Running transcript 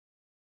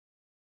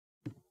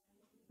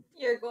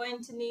You're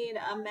going to need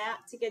a mat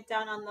to get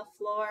down on the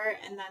floor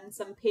and then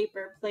some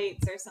paper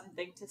plates or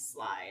something to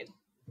slide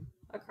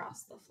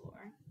across the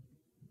floor.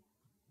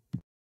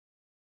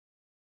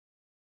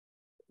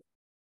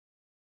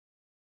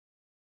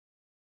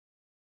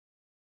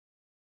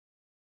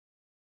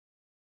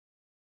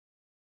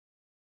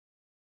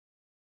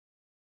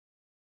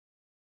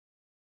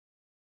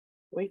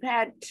 We've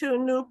had 2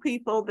 new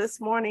people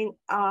this morning,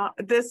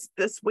 this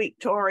week,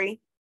 Torrey.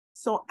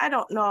 So I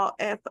don't know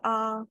if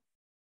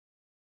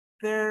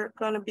they're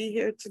gonna be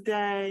here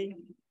today.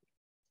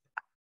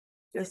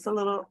 Just a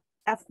little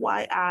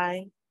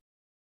FYI.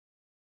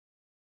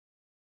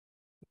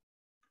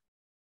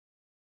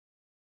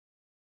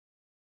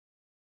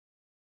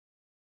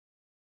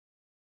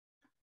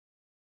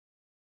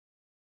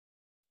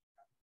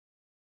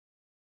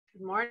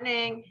 Good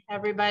morning,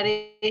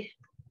 everybody.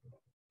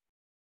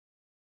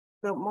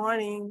 Good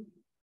morning.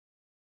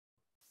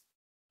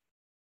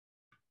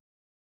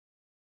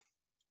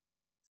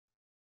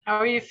 How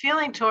are you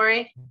feeling,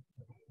 Torrey?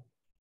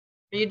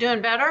 Are you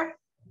doing better?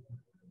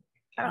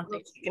 I don't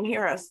think you can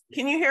hear us.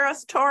 Can you hear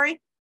us,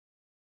 Torrey?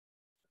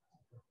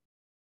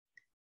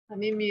 Let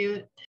me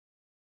mute.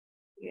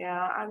 Yeah,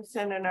 I'm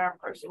sending our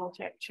personal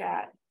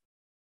chat.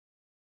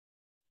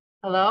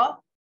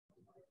 Hello,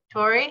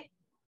 Torrey?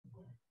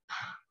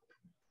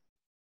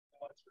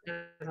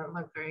 Doesn't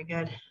look very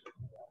good.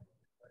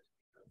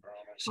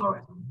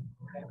 Sure.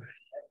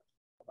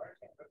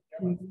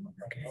 Oh,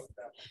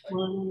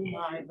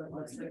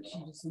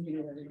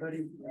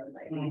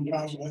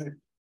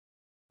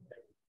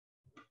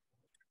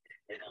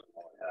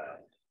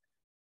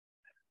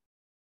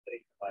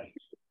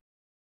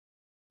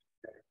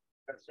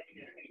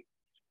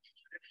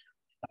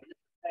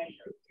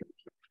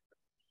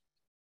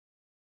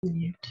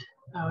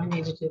 I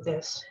need to do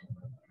this.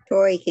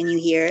 Torrey, can you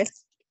hear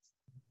us?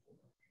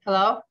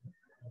 Hello?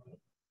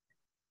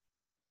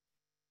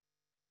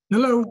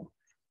 Hello.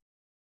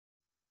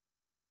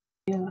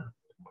 Yeah.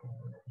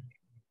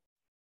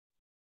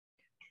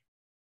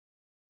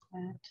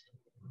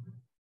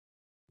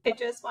 I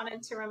just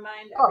wanted to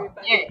remind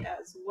everybody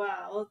as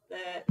well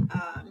that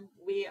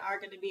we are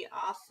going to be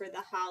off for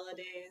the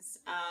holidays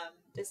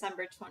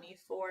December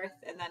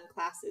 24th, and then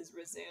classes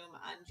resume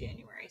on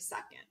January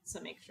 2nd. So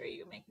make sure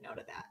you make note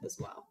of that as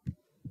well.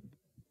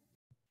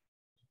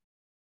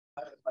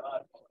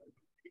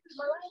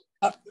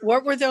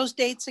 What were those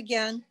dates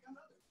again?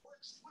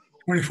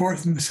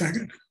 24th and the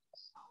 2nd.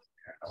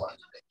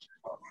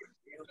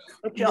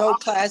 No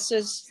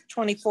classes,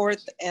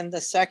 24th and the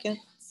 2nd?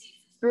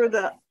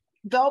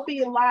 There'll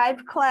be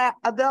live class.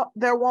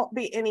 There won't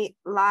be any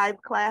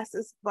live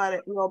classes, but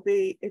it will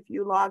be, if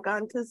you log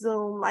on to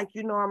Zoom like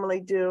you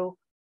normally do,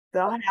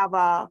 they'll have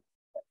a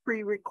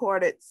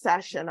pre-recorded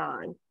session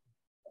on.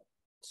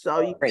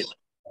 So you can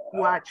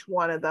watch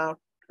one of the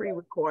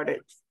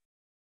pre-recorded.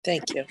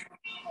 Thank you.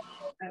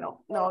 I don't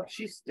know if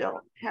she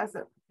still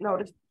hasn't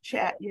noticed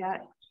chat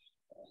yet.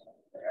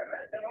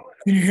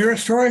 Can you hear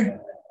us, Torrey?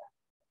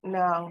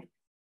 No.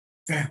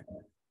 Yeah.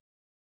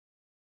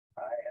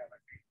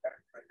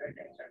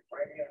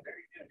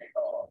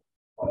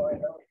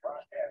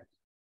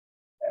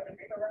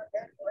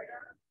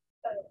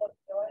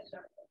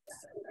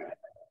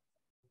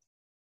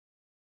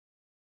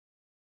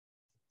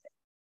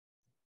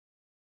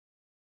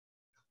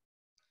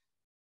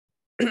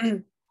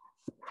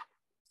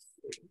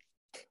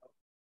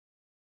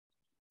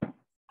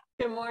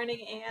 Good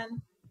morning,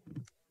 Anne.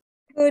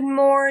 Good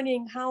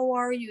morning. How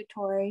are you,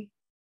 Torrey?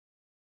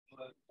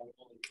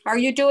 Are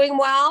you doing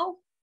well?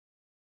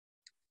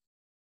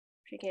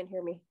 She can't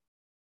hear me.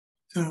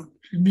 So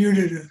she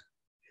muted it.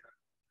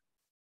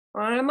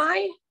 Am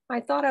I?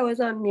 I thought I was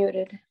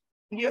unmuted.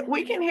 Yeah,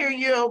 we can hear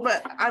you,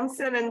 but I'm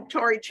sending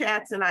Torrey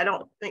chats and I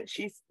don't think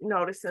she's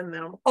noticing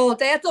them. Oh,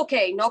 that's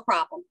okay. No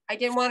problem. I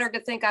didn't want her to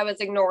think I was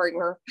ignoring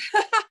her.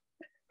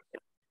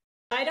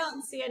 I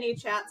don't see any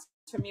chats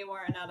from you,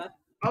 Warrenetta.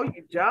 Oh,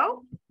 you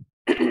don't?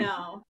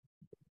 No.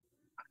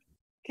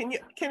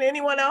 Can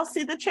anyone else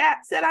see the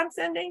chats that I'm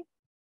sending?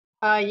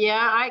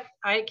 Yeah,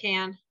 I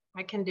can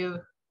do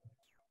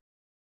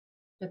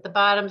at the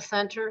bottom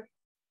center.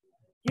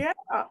 Yeah.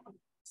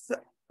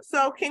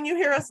 So can you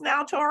hear us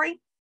now,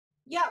 Torrey?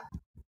 Yep.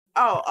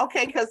 Oh,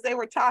 okay, because they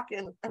were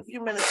talking a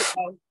few minutes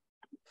ago.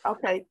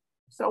 Okay,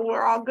 so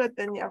we're all good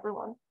then,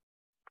 everyone.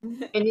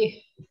 And you,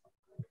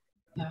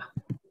 yeah.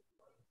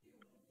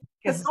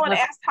 Because someone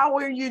asked, how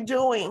are you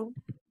doing?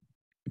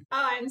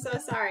 Oh, I'm so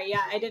sorry.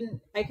 Yeah,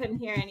 I couldn't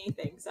hear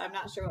anything, so I'm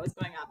not sure what was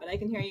going on, but I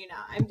can hear you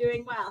now. I'm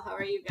doing well. How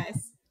are you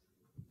guys?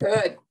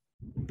 Good.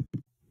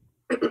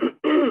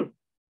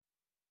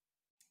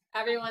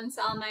 Everyone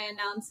saw my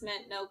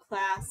announcement, no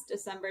class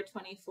December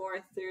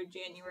 24th through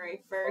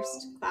January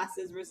 1st.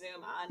 Classes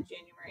resume on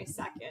January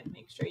 2nd.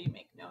 Make sure you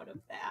make note of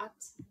that.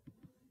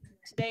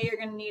 Today you're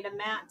going to need a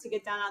mat to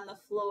get down on the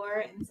floor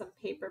and some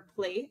paper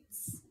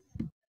plates.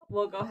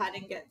 We'll go ahead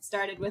and get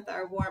started with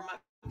our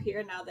warm-up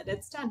here now that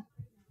it's done.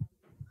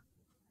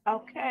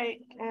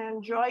 Okay,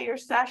 enjoy your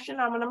session.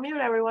 I'm going to mute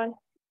everyone.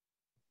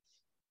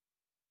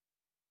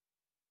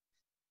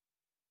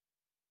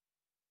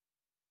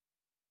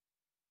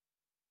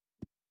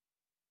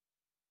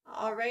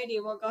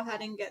 Alrighty, we'll go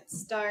ahead and get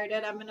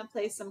started. I'm gonna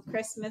play some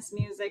Christmas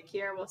music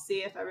here. We'll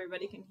see if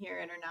everybody can hear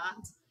it or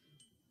not.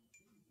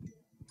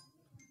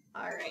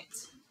 All right.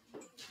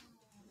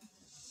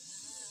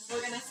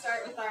 We're gonna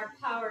start with our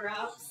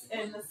power-ups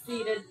in the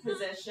seated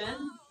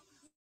position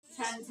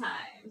 10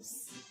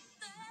 times.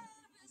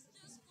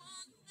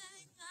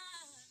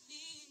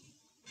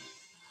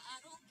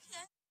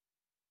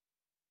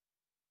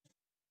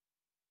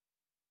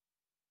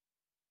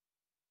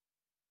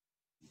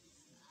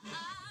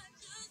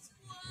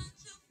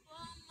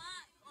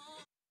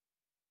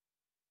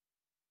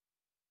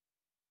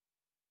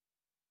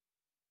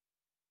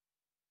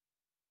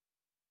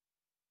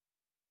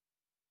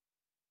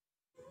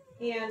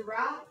 And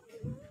rock.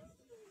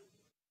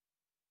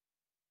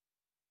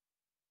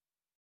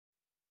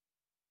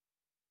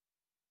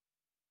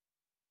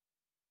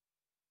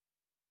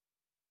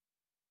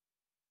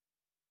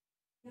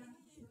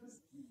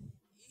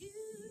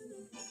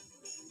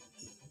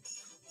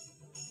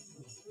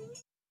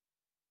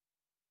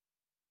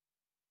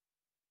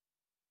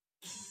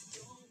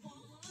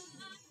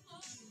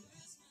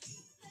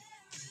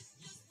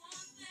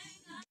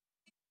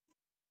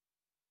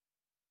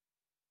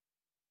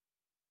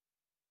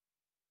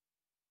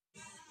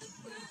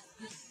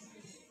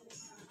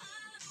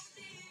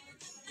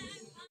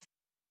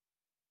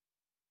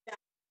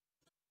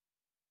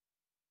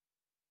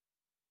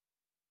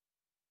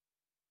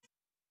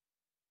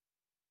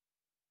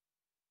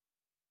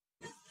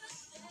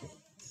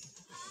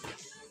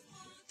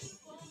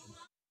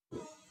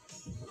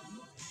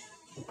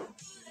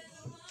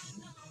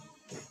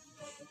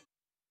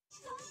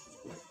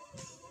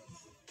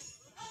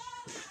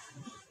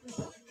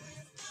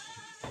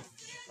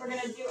 We're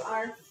gonna do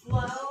our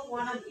flow,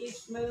 one of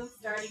each move,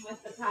 starting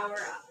with the power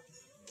up.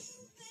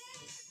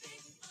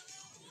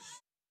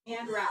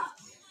 And rock.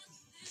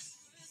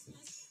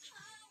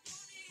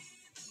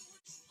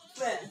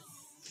 Twist.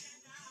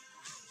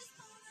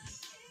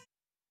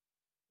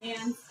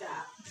 And step.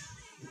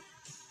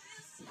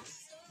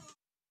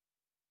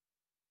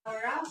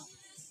 Power up.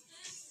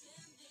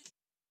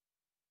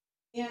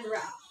 And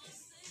rock.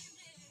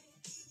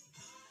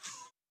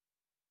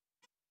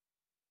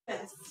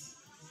 Twist.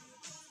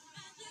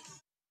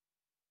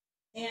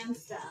 And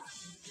step.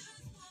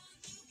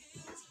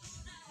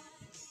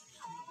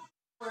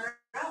 Power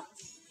up.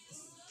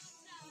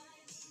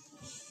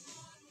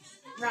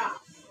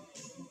 Rock.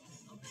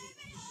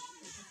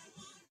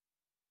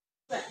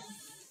 Twist.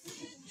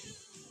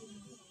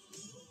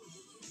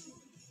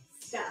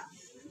 Step.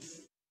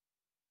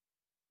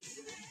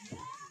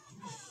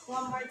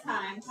 One more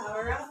time.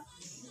 Power up.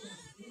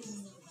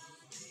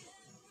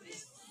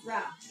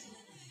 Rock.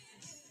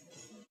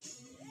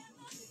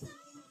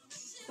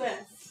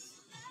 Twist.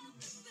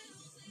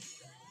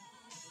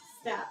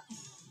 Step.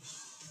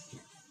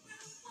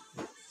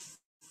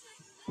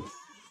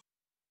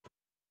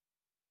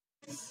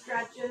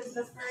 Stretches.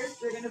 The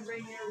first, you're going to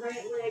bring your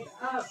right leg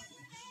up,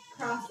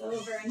 cross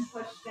over and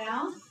push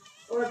down,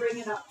 or bring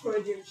it up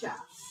towards your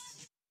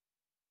chest.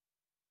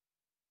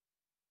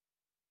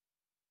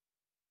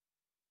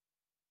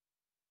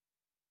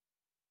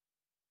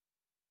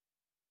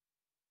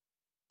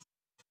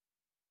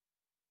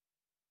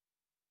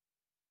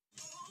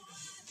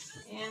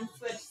 And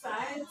switch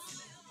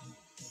sides.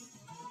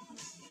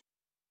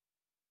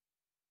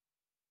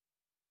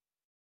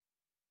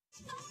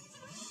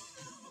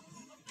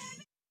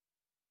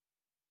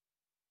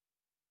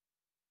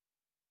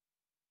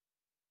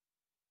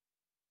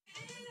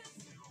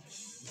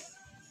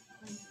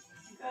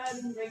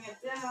 Good, and bring it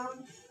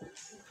down.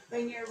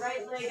 Bring your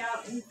right leg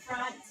out in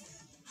front.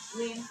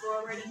 Lean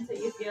forward until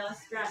you feel a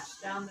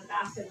stretch down the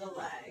back of the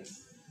leg.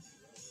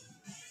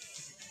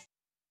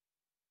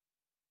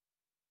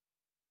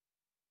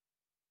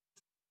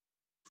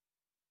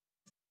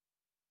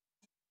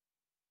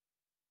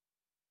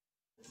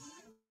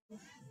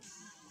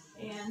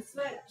 And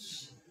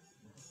switch.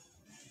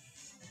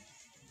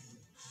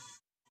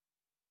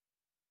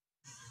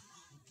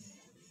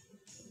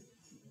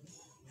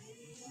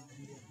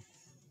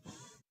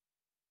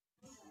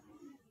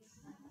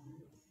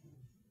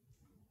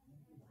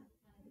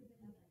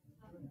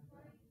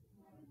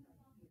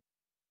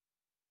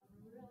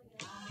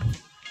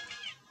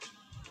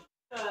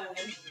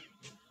 Good.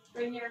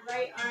 Bring your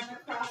right arm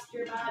across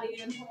your body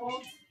and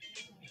hold.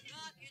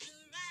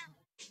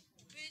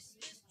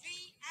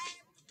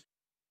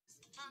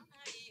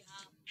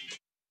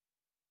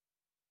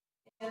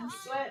 And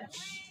switch.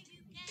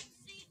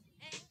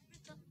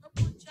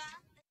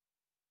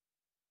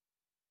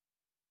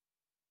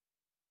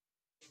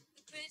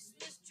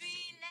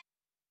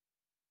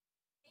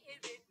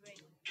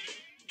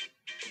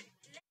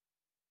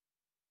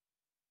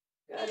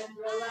 Good, and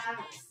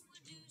relax.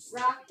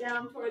 Rock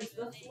down towards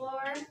the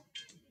floor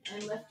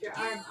and lift your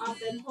arm up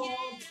and hold.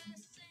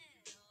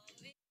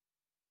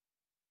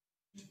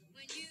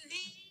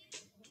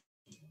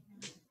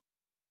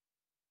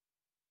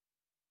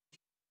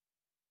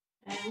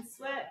 And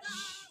switch.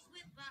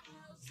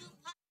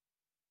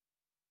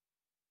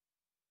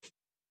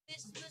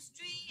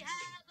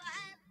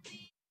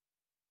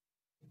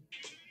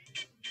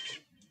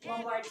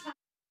 One more time.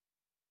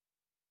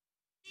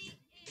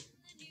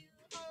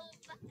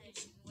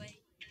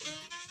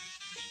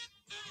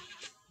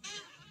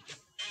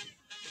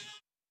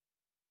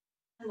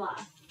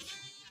 Left.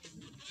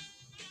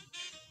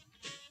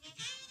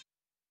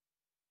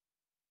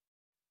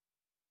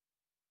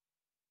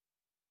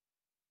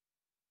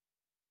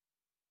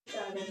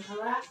 Good, and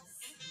relax.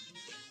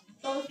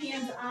 Both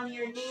hands on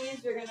your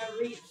knees. You're going to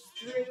reach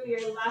through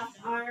your left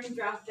arm,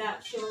 drop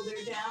that shoulder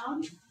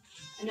down,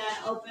 and then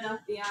open up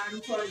the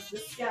arm towards the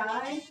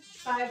sky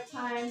 5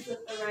 times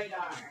with the right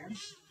arm.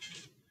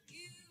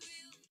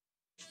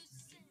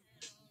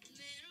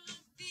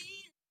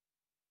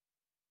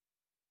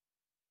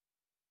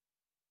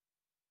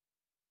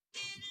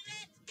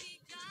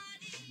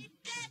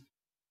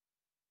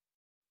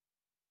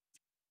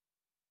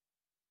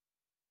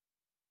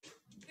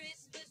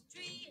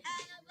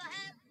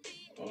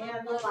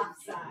 And the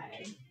left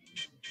side.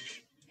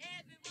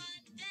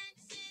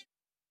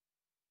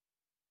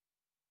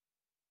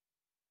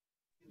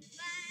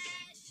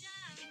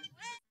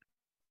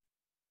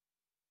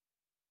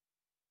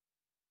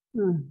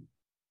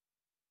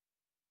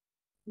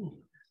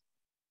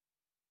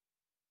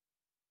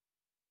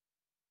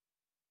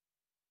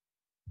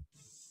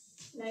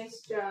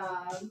 Nice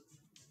job.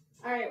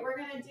 All right, we're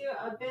going to do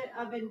a bit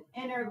of an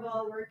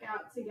interval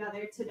workout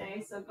together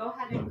today. So go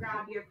ahead and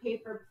grab your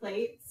paper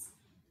plates.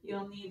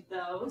 You'll need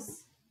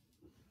those.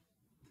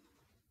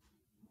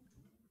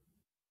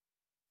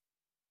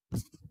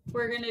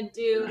 We're going to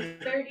do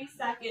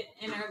 30-second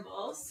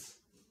intervals,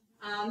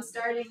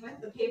 starting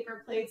with the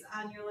paper plates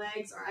on your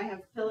legs, or I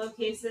have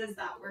pillowcases,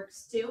 that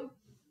works too.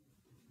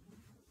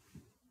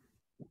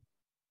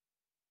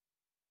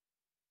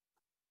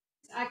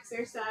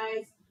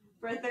 Exercise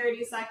for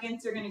 30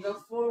 seconds. You're going to go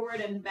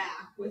forward and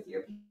back with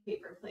your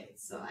paper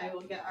plates. So I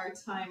will get our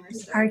timer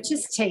started. Or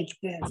just take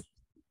this.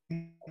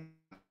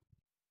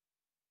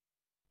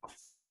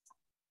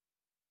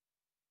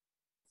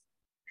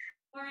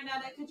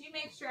 Laurenetta, could you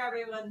make sure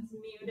everyone's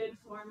muted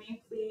for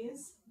me,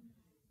 please?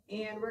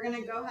 And we're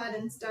going to go ahead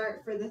and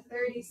start for the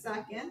 30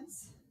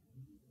 seconds.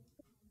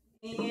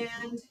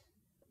 And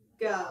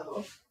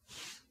go.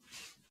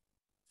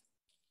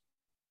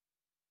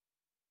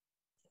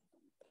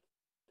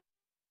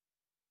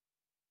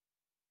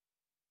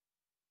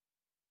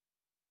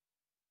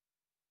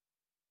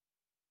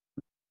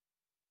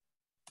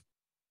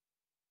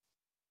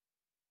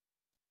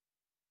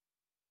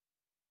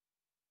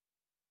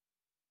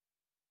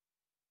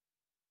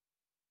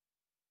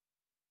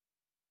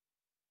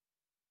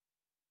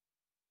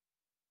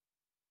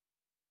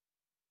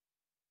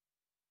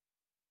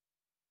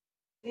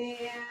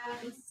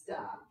 And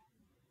stop.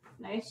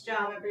 Nice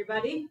job,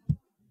 everybody.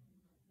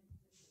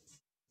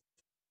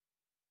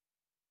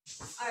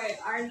 All right,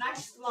 our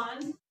next one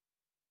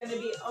is going to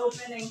be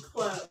open and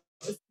close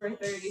for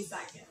 30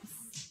 seconds.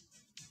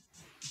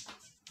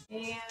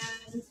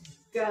 And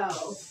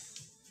go.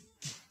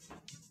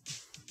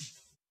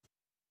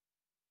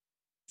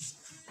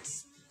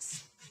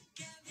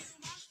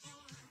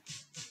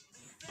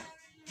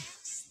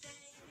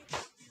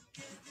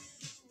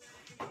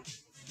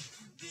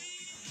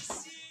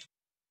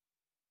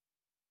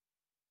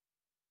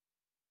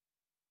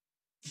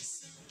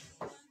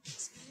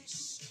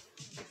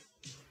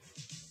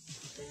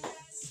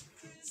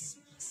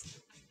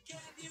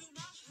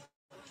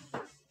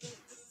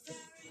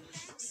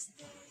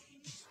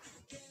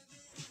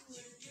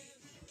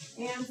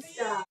 And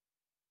stop.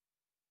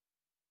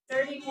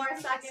 30 more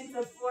seconds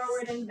of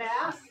forward and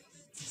back.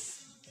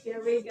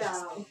 Here we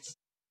go.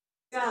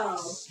 Go.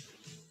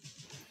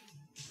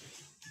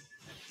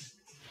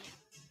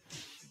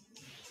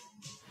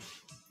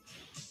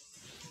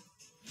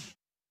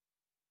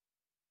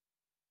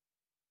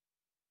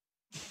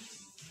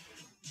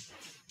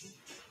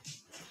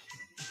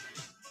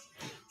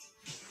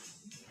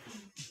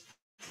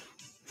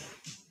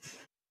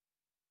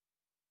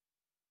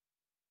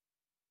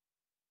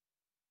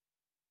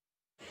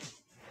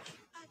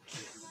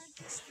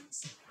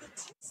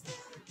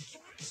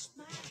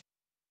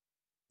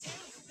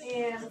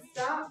 And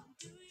stop.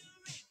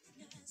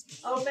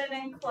 Open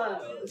and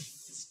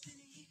close.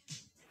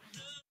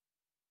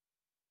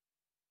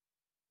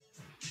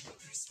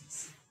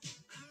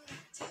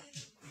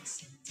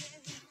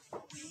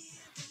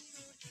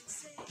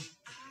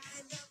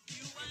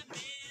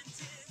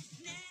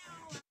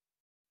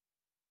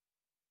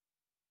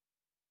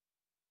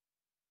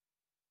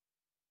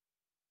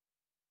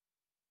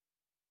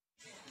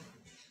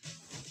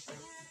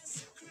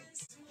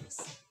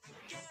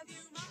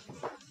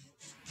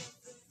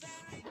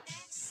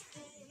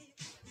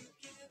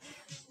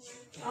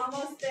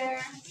 Almost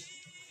there.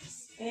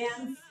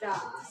 And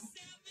stop.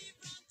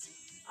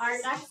 Our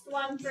next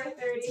one for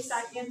 30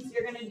 seconds,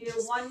 you're going to do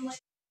one leg.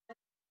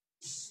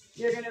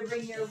 You're going to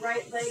bring your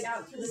right leg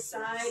out to the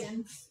side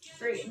and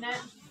straighten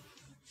it.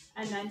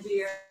 And then do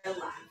your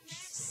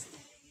left.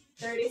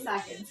 30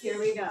 seconds. Here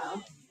we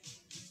go.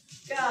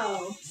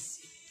 Go.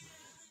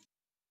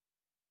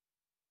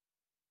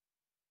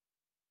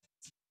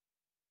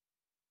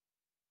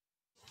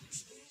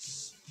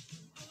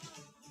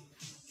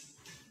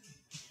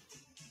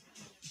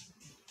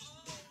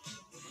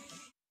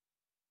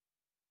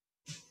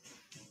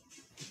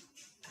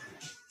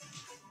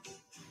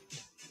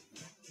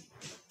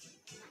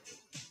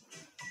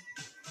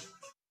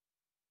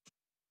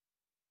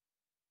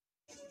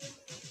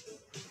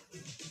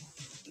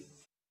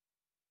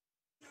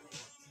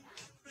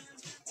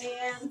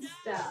 And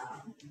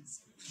stop.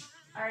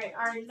 All right,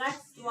 our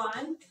next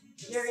one,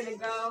 you're gonna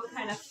go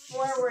kind of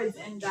forwards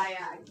and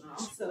diagonal.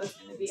 So it's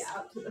gonna be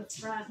out to the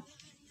front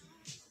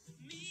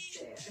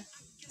there,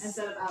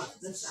 instead of out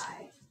to the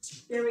side.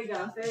 Here we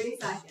go, 30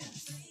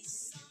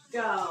 seconds.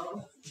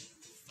 Go.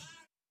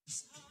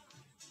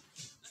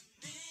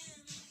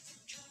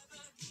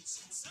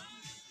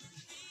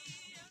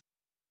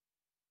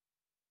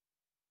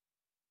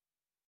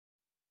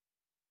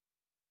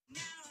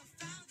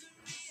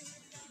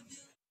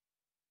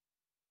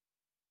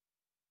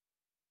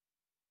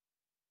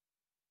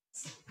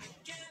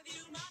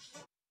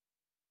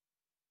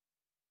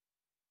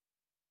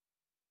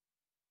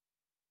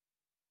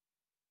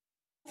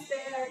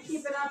 There,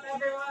 keep it up,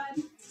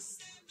 everyone.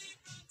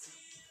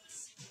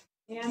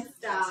 And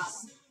stop.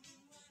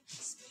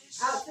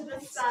 Out to the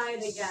side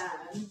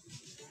again.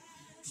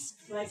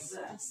 Like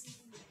this.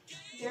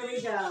 Here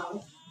we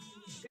go.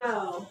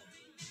 Go.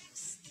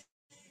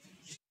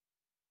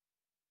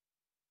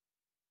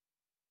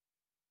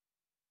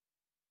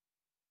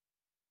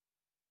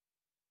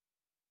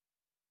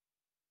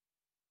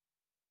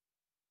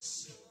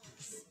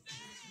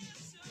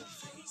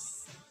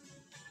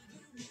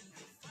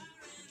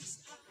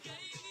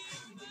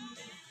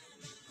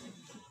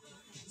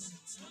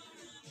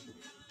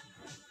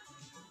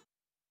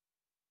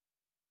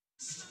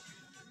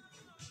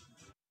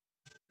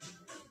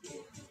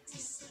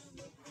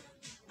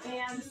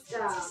 And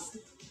stop.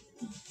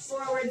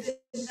 Forward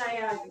and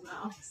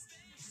diagonal.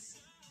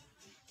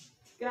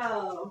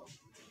 Go.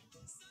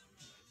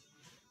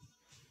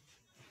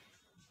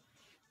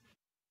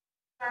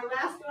 Our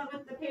last one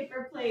with the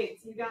paper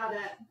plates. You got it.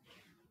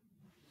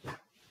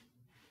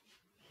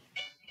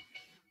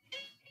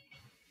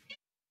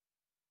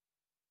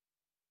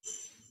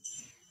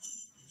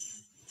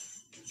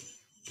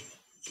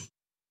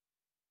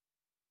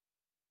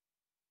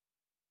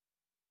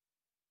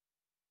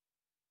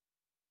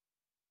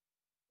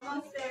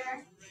 Almost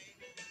there.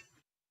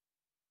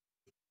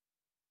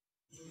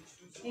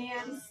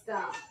 And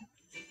stop.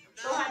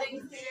 Go ahead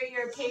and clear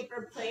your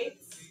paper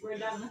plates. We're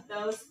done with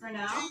those for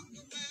now.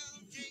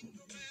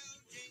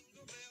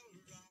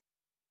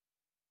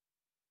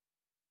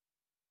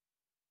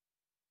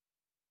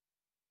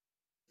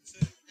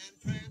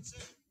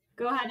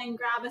 Go ahead and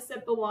grab a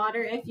sip of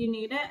water if you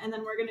need it, and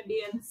then we're going to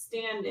be in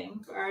standing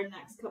for our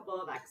next couple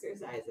of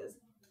exercises.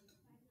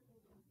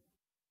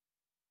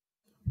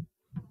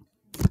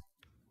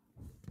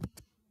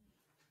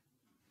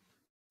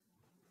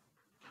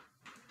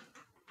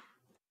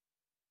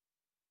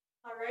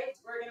 All right,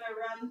 we're going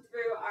to run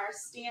through our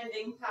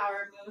standing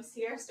power moves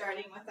here,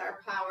 starting with our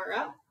power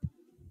up.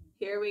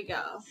 Here we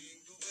go.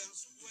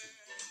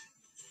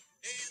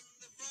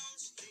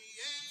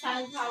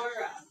 10 power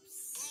ups.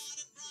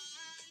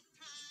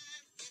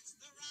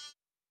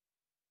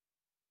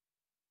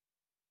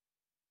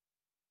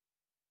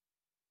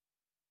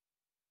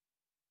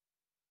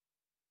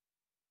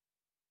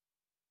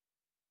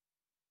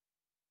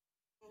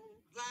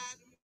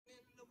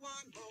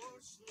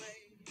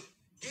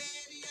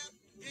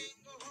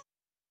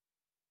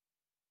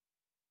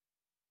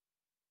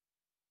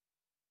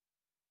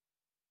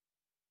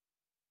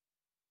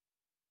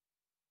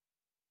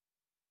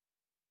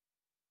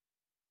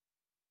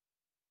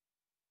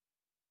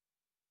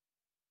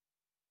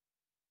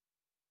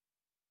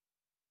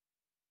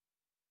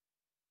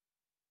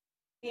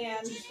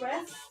 And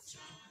twist.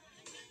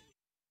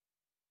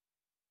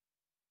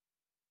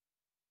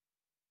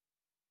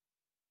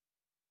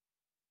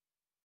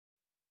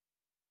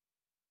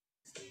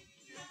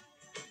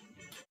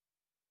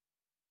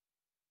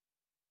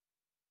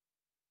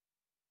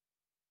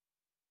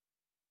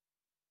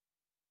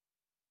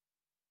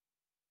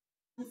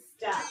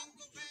 Step.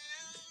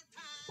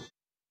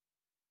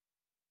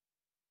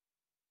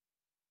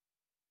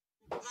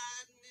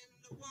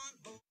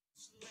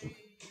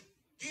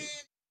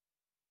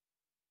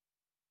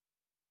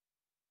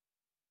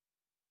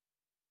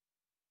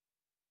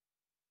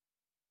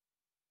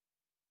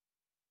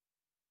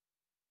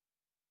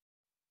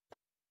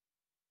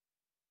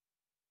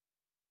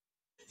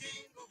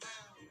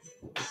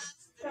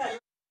 Good.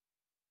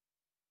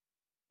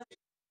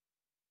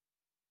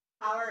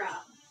 Power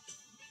up.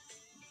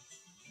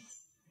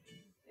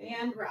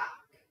 And rock.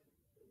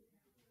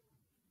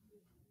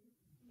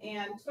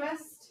 And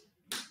twist.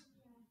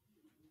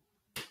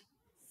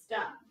 Step.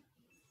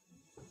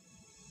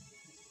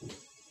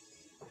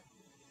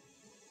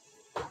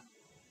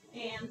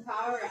 And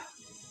power up.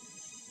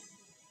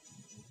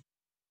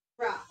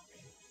 Rock.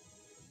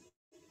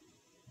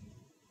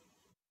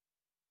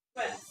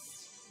 Twist.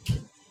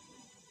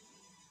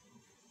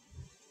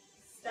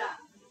 Step.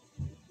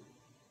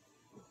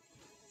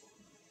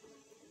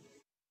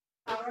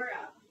 Power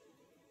up.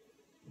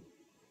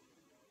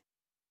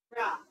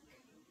 Rock.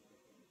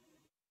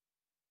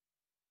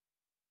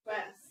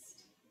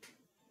 Twist.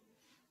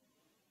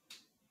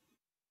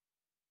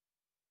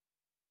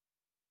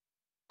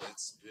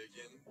 It's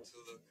beginning to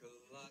look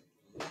a lot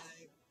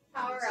like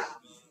Power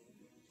up.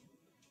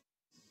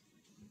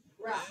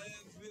 Rock.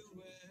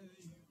 everywhere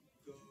you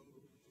go.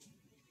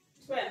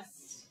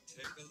 twist,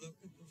 Take a look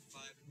at the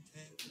 5 and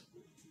 10.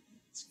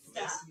 It's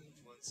step. glistening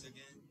once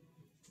again.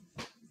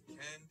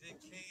 Candy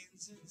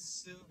canes and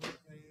silver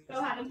planes. Go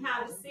ahead and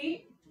have a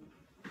seat.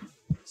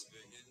 It's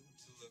beginning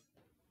to look.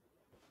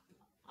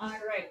 All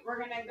right, we're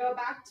gonna go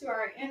back to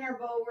our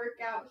interval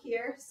workout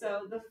here.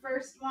 So the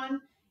first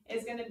one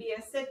is gonna be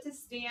a sit to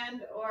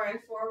stand or a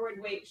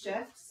forward weight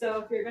shift.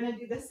 So if you're gonna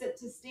do the sit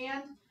to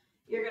stand,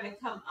 you're gonna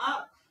come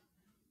up,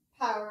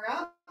 power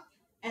up,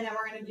 and then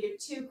we're gonna do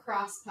 2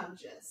 cross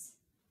punches.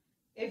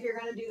 If you're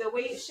gonna do the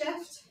weight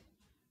shift,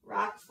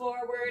 rock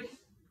forward,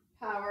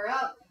 power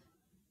up,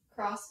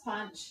 cross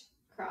punch,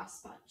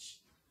 cross punch.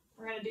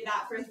 We're gonna do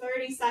that for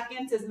 30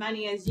 seconds, as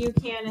many as you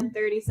can in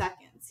 30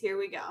 seconds. Here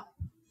we go.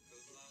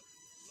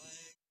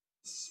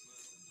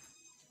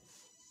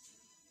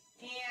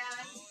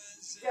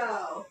 And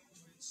go.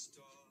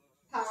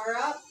 Power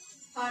up,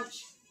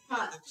 punch,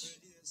 punch.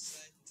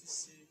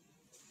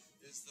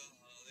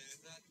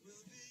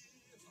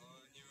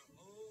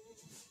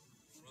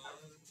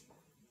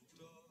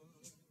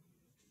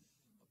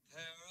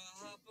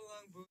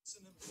 Boots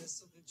and a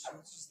pistol that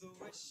shoots the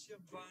wish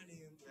of Barney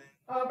and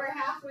Ben. Over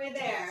halfway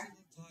there.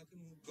 Talking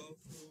will go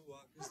for a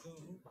walk as the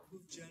hope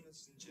of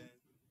Janice and Jen.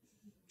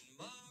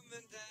 Mom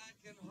and Dad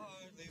can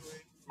hardly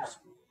wait for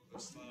school to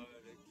start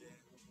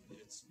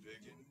again. It's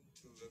beginning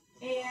to look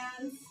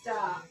And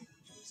stop.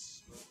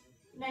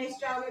 Nice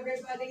job,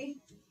 everybody.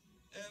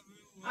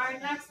 Our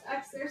next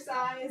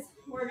exercise,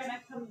 we're going to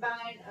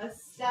combine a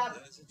step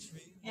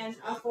and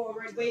a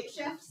forward weight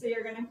shift. So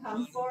you're going to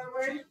come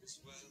forward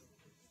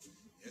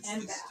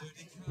and back.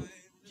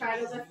 Try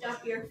to lift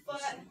up your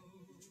foot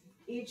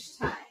each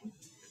time.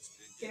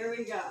 Here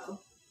we go.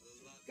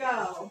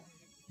 Go.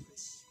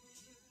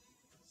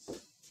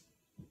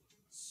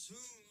 Soon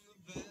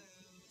the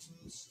bells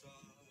will start.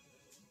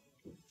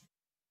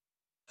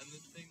 And the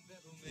thing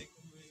that'll make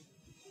them ring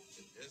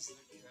is the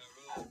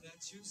carol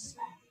that you sing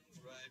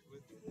right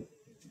within.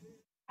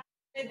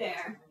 Stay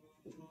there.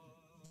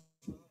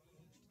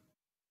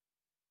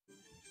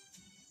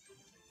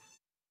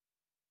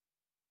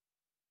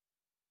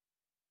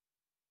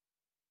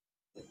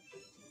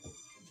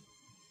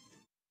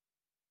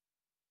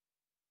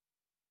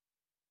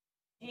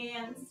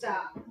 And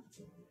stop.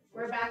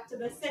 We're back to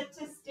the sit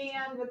to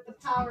stand with the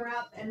power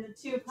up and the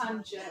 2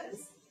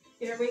 punches.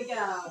 Here we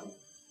go.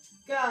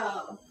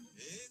 Go.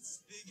 It's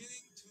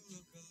beginning to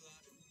look a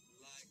lot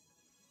like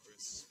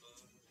Christmas.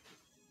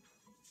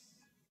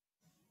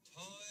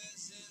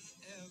 Toys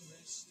in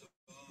every store.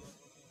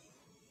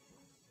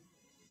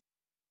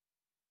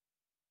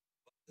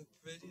 But the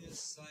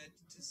prettiest sight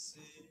to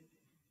see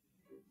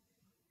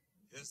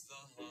is the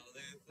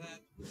holly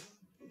that will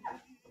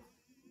be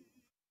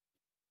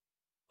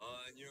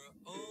on your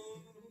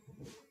own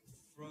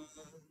front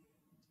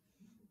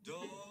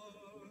door.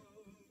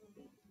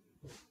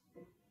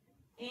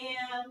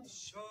 And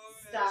Sure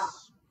stop.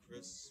 as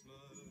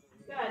Christmas.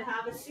 good.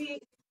 Have a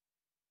seat.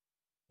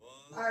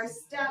 One Our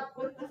step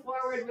with the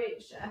forward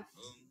weight shift.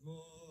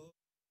 more.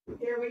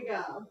 Here we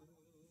go.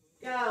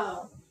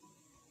 Go.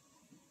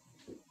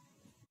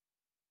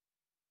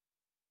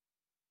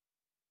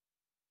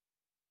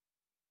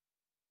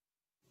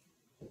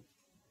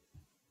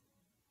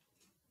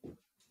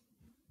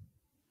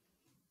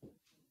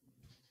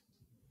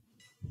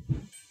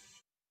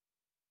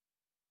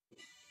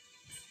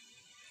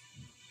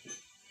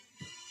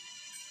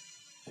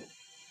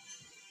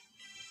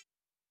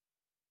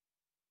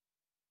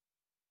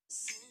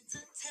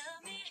 Santa,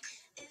 tell me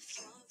if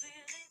you're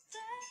really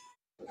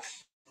there.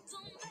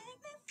 Don't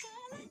make me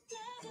fall in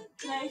love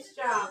again. Nice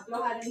job.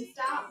 Go ahead and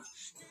stop.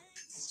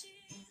 Next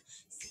year,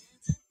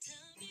 Santa,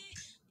 tell me.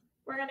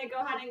 We're going to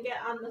go ahead and get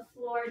on the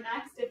floor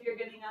next. If you're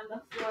getting on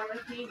the floor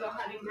with me, go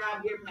ahead and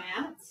grab your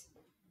mat.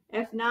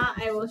 If not,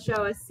 I will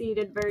show a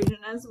seated version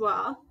as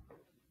well.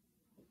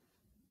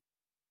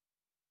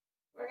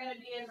 We're going to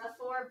be in the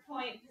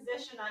 4-point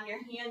position on your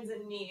hands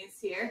and knees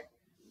here.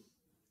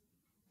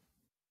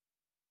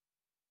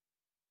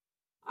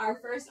 Our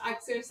first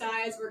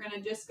exercise, we're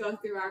going to just go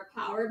through our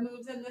power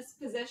moves in this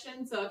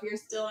position. So if you're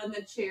still in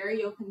the chair,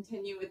 you'll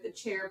continue with the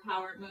chair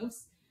power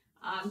moves.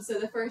 So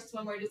the first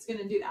one, we're just going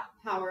to do that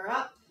power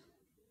up.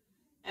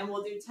 And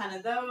we'll do 10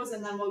 of those,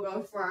 and then we'll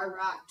go for our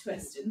rock,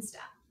 twist, and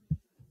step.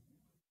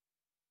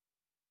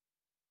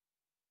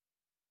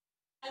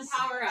 And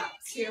power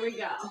ups. Here we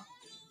go.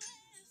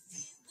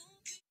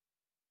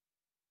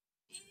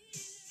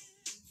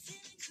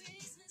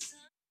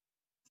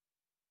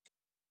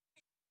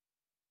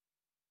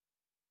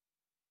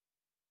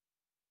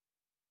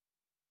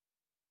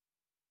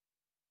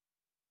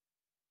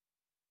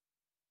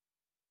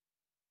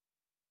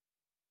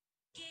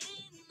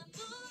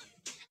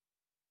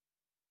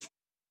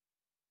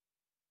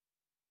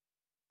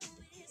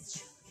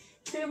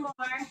 Two more.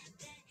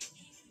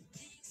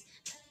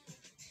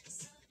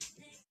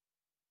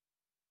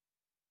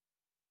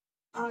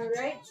 All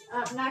right,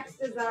 up next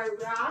is our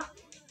rock.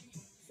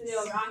 So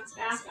you'll rock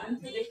back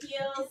onto the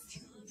heels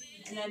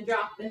and then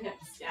drop the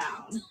hips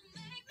down.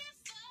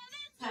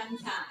 10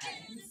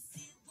 times.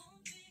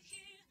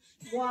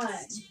 1,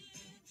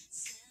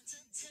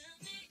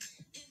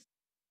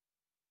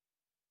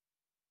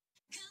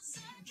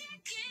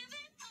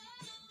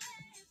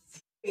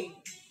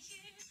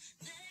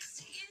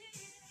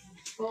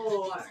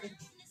 4,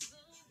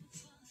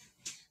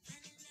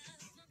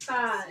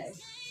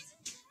 5,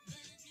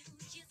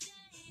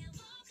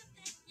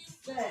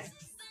 6,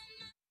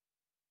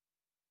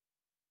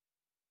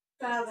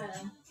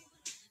 7,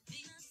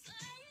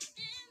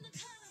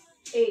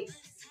 8,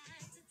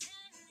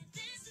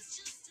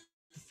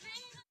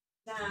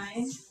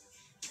 9,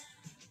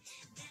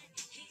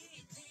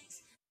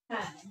 10.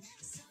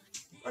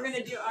 We're going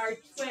to do our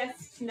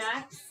twist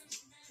next.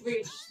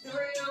 Reach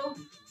through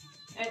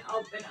and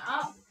open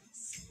up.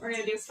 We're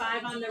going to do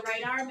 5 on the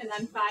right arm and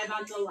then 5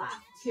 on the left.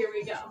 Here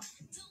we go.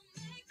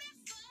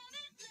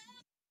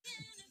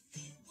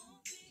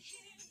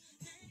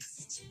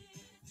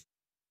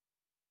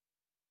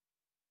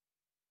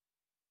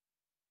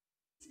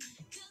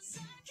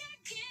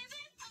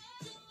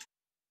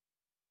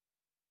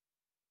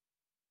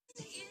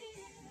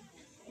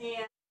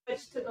 And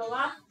switch to the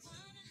left.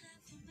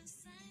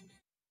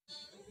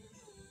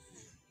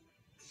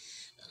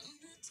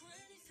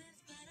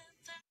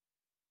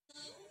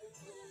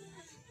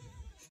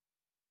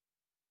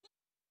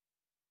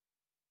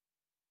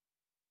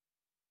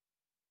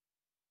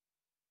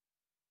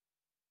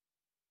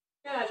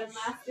 Good, and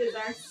last is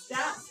our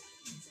step.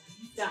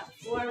 Step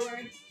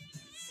forward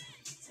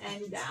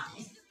and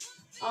down.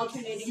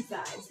 Alternating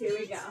sides, here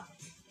we go.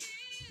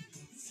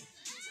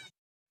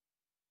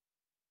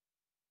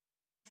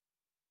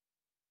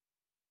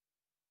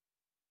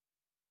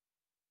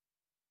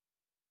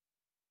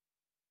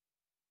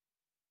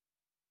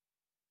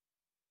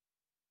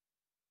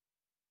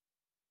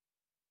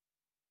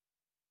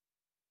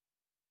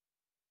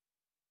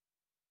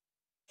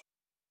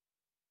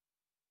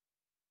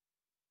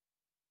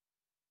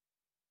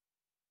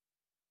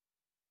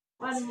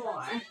 One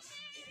more.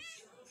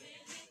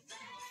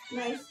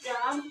 Nice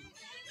job.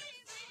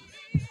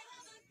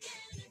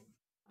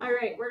 All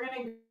right, we're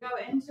going to go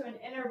into an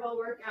interval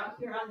workout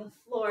here on the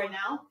floor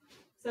now.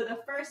 So the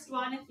first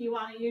one, if you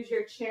want to use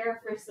your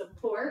chair for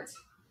support,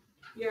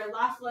 your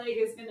left leg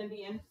is going to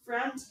be in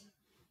front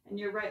and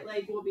your right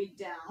leg will be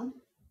down.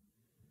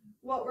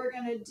 What we're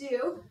going to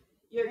do,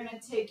 you're going to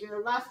take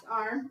your left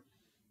arm,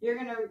 you're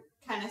going to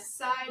kind of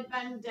side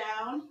bend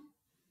down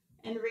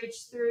and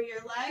reach through your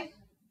leg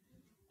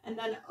and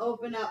then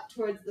open up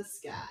towards the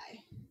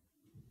sky.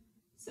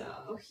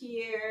 So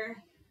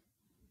here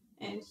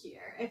and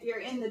here. If you're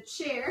in the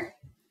chair,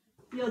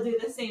 you'll do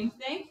the same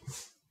thing.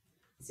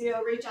 So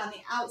you'll reach on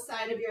the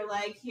outside of your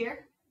leg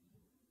here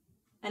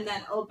and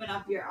then open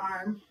up your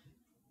arm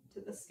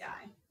to the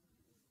sky.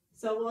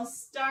 So we'll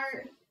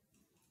start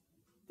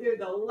through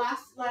the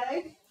left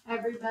leg,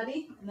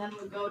 everybody, and then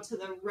we'll go to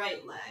the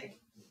right leg.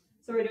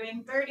 So we're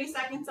doing 30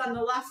 seconds on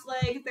the left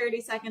leg, 30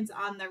 seconds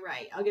on the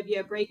right. I'll give you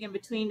a break in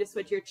between to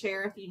switch your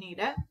chair if you need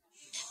it.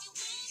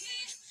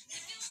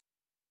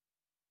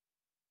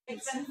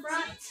 Legs in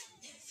front,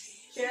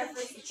 chair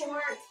for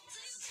support,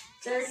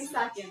 30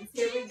 seconds.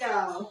 Here we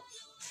go.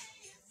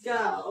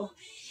 Go.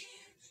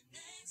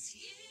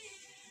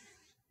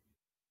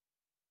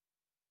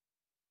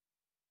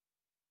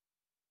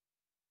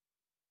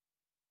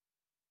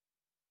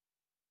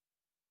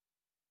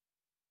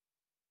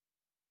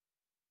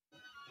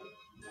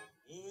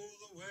 Oh,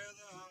 the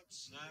weather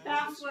outside.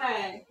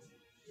 Halfway.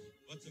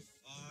 But the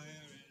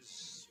fire is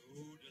so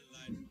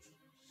delightful.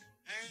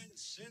 And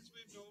since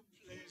we've no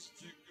place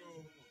to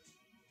go,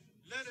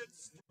 let it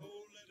snow,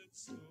 let it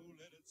snow,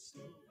 let it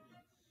snow.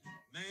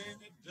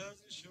 Man, it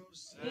doesn't show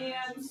signs.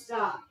 And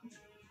stop.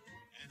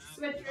 And I'm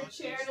Switch your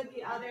chair to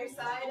the other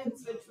side and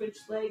switch which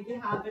leg you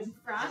have in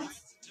front.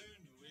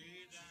 turned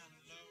way down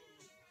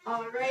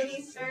low.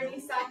 Alrighty, 30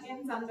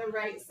 seconds on the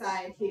right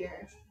side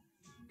here.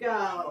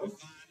 Go.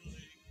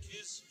 Finally,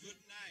 kiss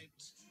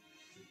goodnight.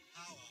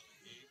 How I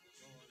hate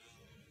going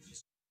out in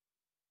this.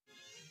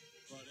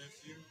 But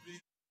if you be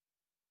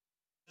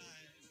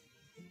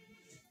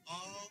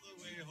all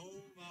the way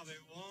home, I'll be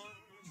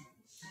warm,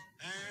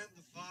 and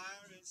the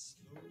fire is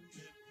slowly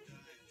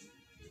dying.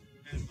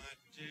 And my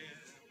dear,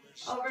 we're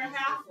still Over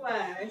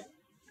halfway.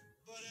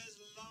 but as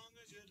long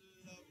as you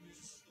love me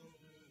so,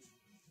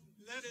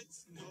 let it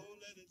snow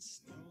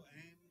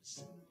and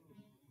snow.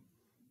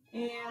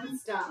 And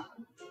stop.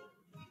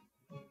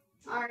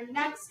 Our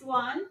next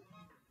one,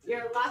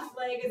 your left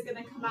leg is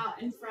going to come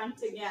out in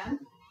front again.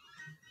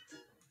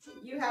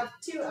 You have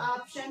two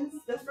options.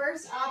 The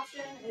first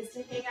option is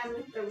to hang on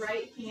with the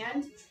right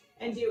hand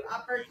and do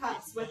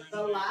uppercuts with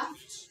the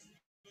left.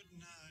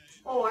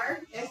 Or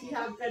if you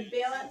have good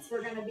balance,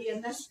 we're going to be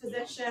in this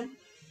position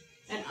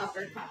and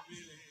uppercut.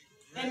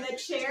 In the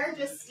chair,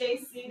 just stay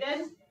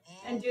seated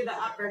and do the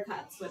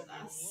uppercuts with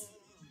us.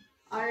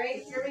 All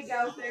right, here we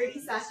go, 30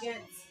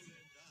 seconds.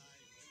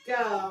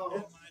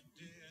 Go.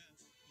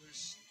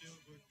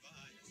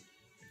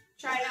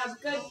 Try to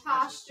have good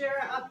posture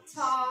up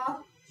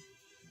tall.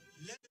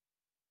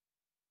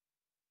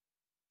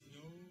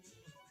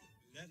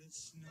 Let it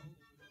snow.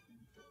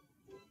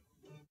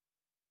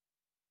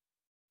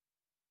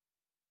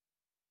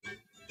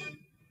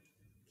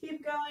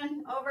 Keep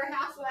going, over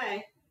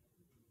halfway.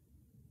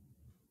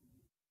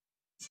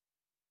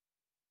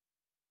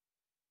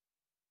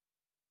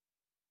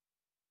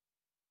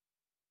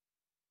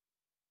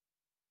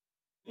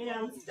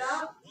 And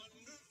stop.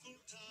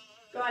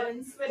 Go ahead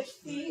and switch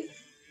feet.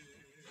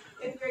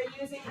 If you're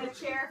using the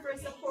chair for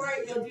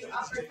support, you'll do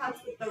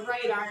uppercuts with the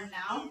right arm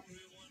now.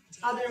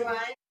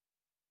 Otherwise,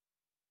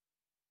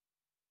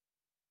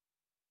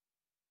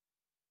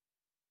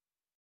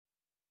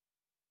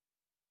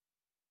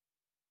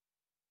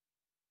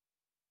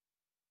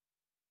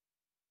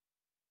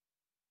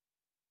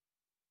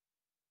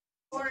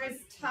 core is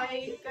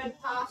tight, good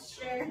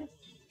posture.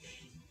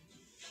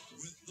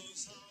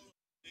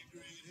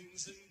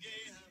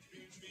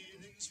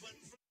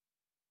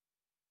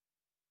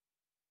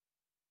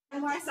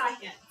 One more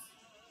second.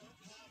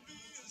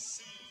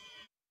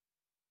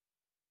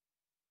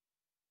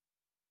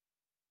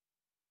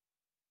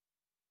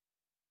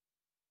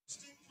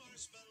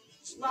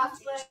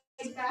 Left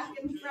leg back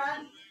in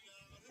front.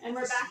 And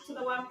we're back to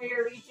the one where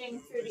you're reaching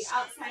through the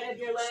outside of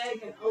your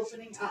leg and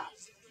opening up.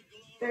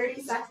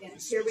 30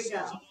 seconds. Here we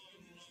go.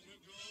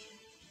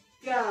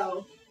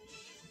 Go.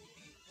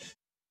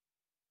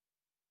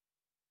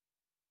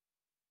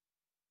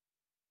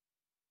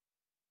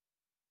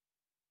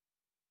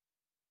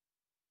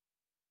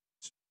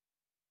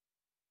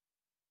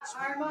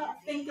 Arm up.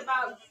 Think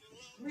about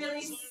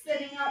really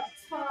sitting up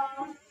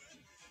tall.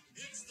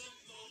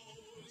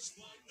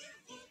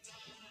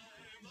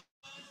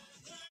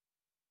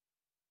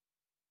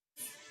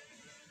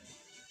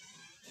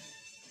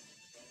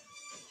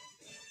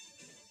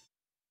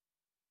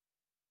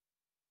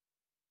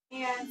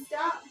 And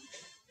stop.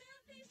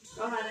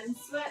 Go ahead and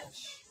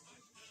switch.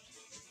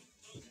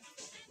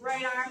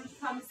 Right arm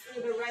comes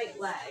through the right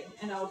leg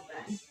and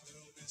open.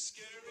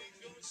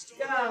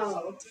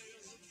 Go.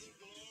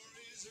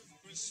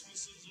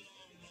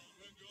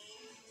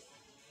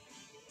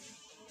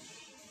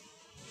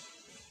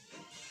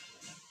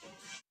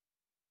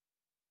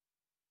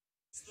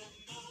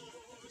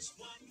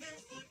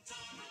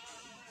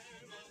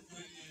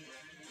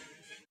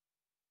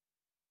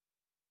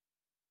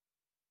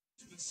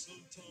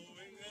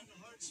 Mistletoeing and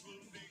hearts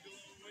will be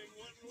glowing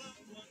when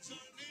loved ones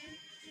are near.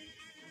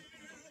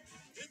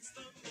 It's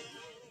the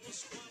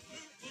most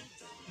wonderful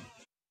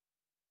time.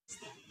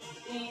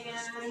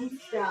 And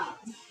stop.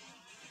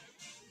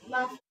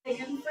 Left leg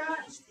in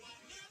front.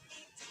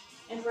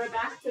 And we're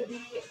back to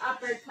the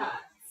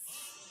uppercuts.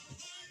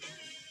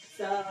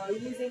 So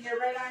using your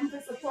right arm for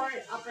support,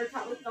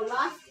 uppercut with the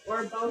left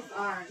or both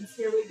arms.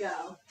 Here we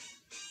go.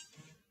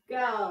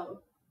 Go.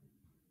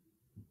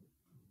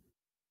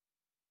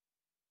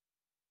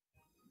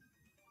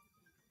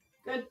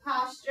 Good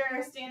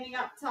posture, standing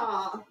up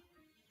tall.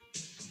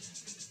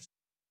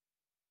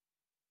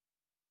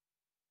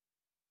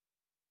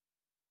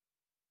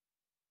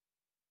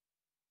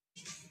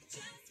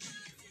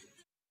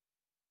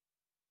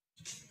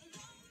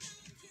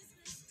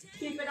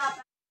 Keep it up.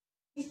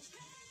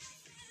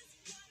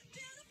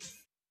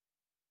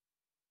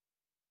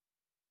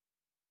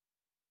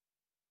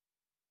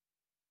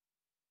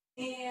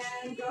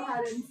 And go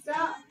ahead and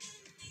stop.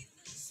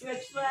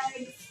 Switch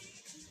legs.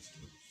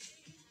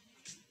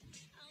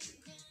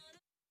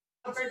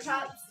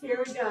 Uppercuts,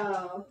 here we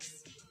go.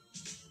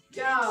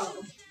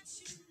 Go.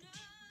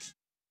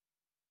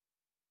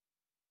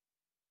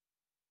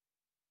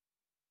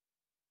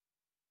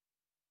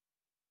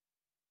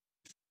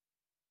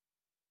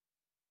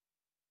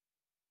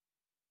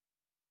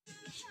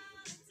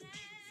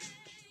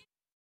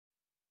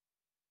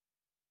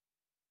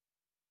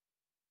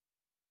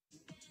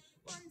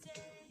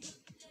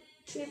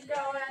 Keep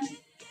going.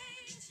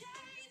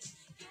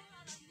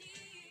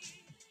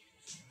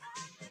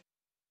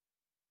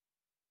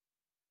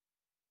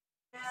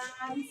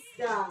 And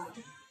stop.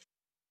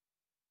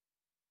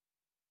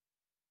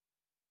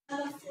 On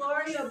the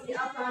floor, you'll be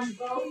up on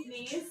both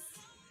knees.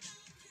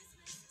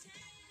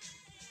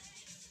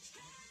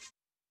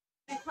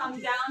 And come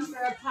down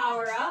for a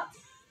power up.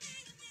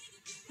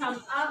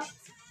 Come up,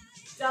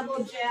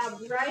 double jab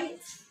right,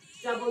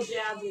 double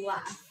jab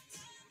left.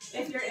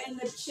 If you're in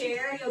the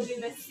chair, you'll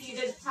do the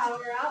seated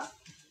power up,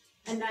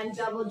 and then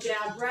double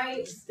jab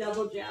right,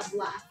 double jab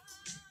left.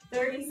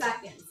 30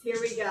 seconds. Here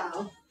we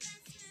go.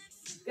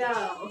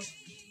 Go.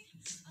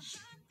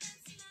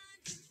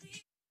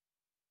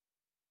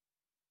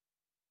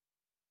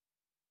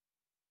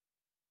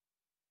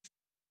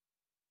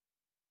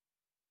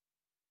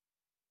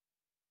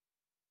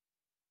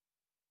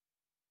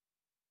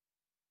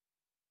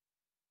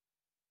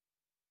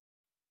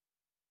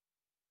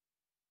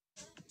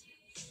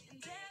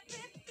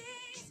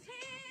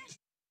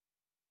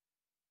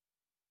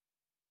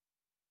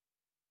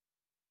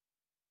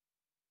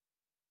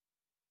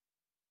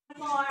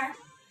 More.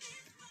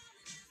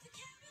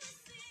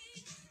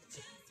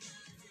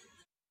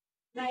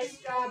 Nice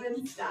job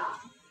and stop.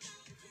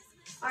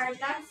 Our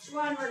next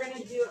one, we're going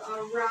to do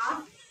a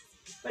rock,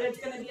 but it's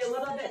going to be a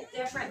little bit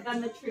different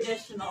than the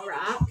traditional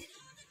rock.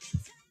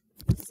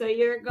 So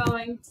you're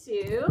going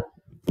to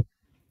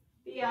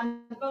be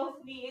on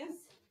both knees.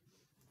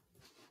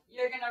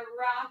 You're going to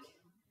rock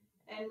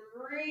and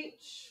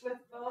reach with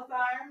both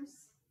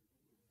arms,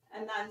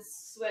 and then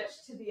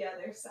switch to the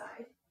other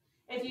side.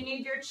 If you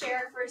need your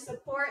chair for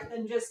support,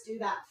 then just do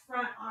that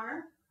front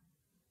arm.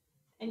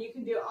 And you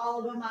can do all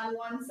of them on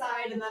one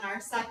side, and then our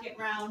second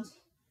round,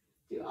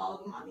 do all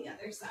of them on the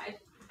other side.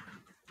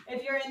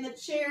 If you're in the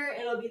chair,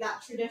 it'll be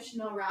that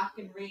traditional rock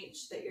and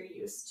reach that you're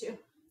used to.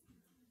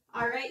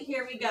 All right,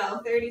 here we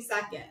go, 30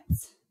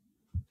 seconds.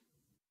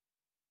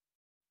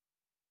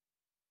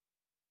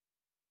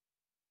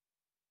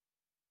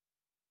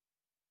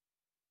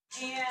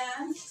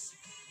 And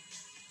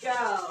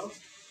go.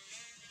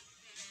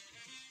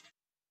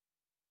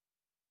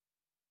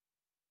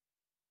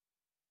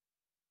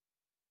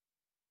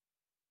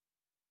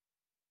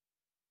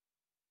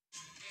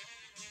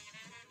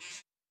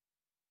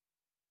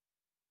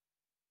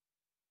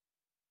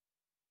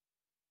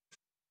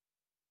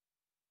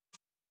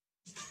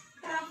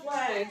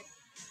 Halfway.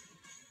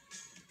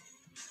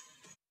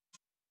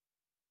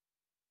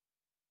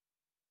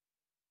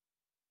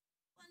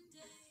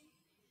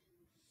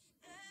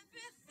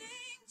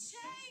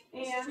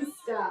 And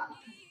stop.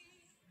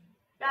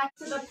 Back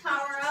to the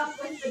power up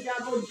with the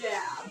double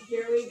jab.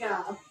 Here we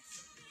go.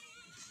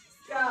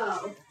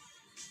 Go.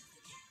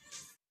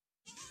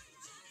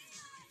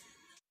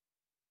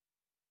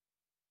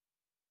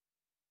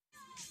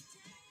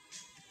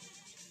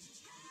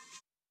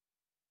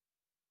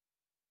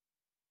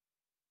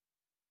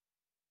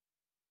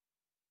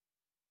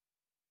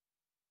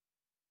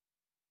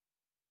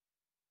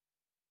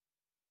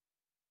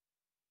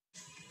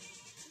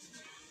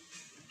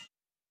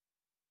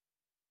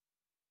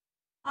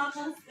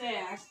 Almost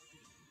there.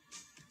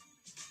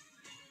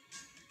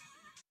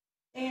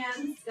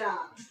 And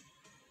stop.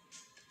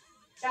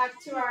 Back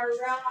to our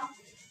rock.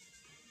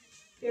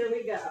 Here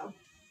we go.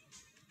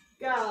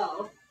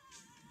 Go.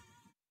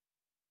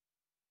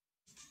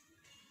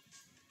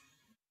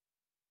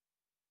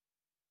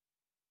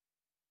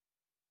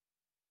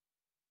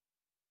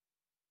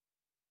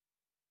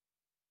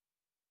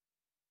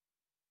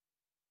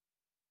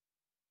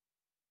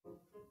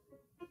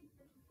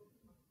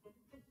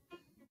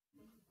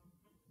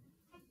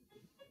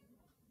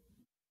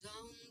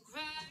 Don't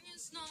cry,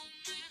 snowman,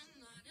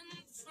 not in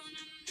front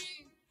of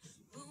me.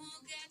 Who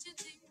will get your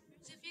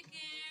tears if you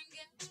can't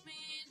get me,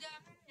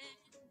 darling?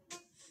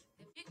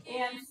 If you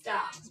can't And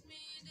stop. get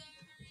me,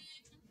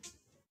 darling.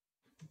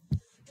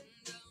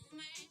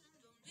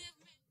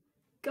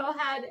 Go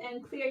ahead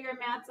and clear your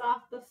mats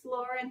off the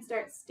floor and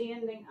start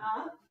standing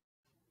up.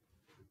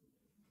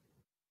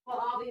 We'll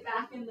all be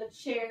back in the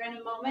chair in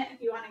a moment.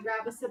 If you want to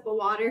grab a sip of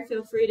water,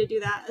 feel free to do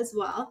that as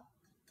well.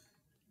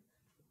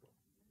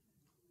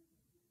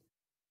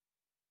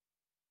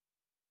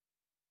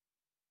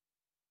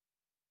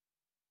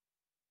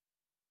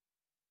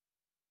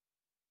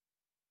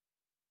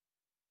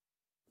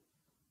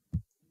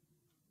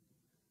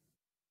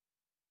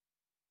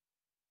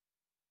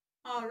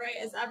 All right,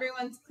 as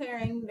everyone's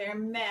clearing their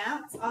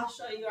mats, I'll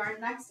show you our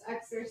next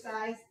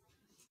exercise.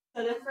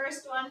 So the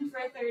first one for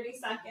 30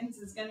 seconds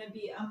is going to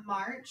be a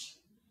march.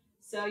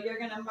 So you're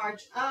going to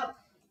march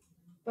up,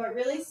 but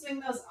really swing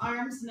those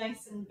arms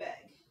nice and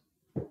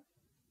big.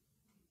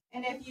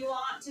 And if you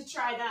want to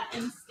try that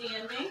in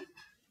standing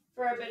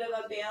for a bit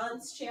of a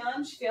balance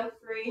challenge, feel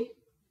free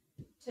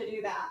to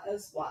do that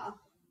as well.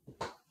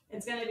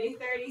 It's going to be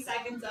 30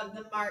 seconds of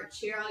the march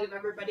here. I'll give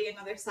everybody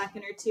another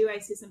second or two. I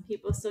see some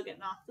people still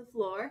getting off the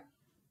floor.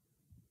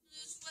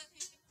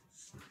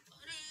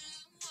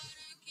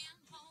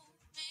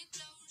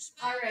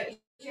 All right,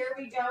 here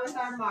we go with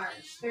our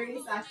march.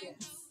 30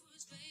 seconds.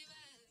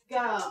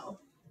 Go.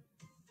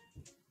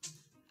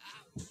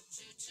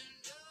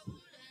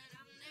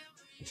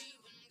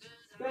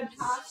 Good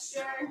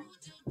posture.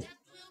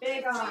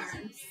 Big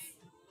arms.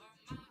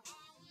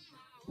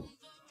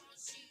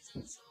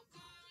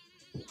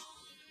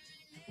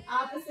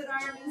 Opposite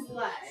arm is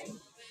leg.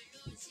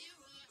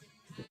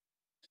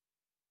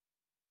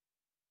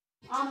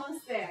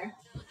 Almost there.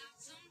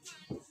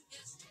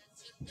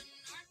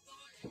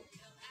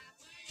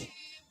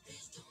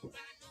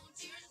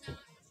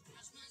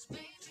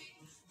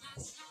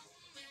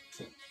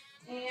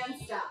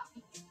 And stop.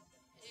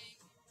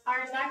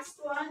 Our next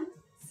one,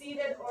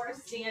 seated or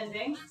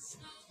standing.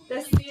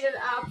 The seated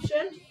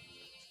option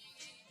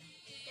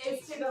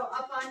is to go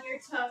up on your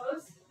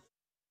toes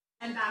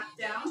and back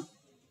down.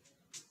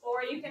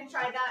 Or you can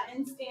try that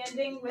in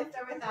standing with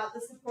or without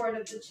the support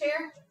of the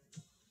chair.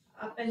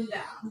 Up and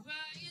down.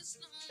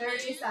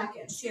 30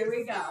 seconds. Here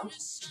we go.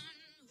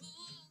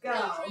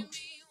 Go.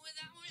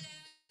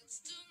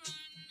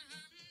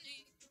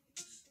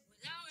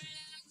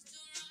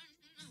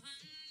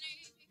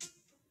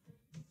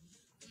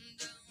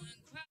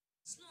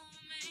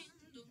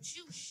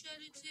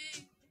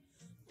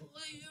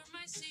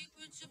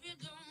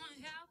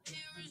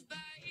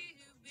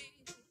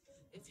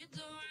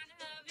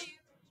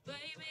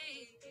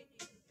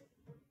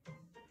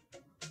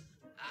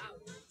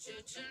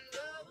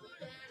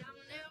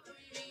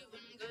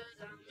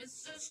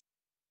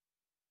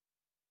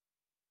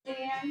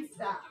 And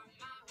stop.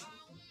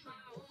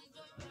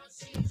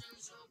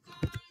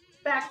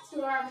 Back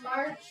to our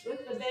march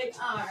with the big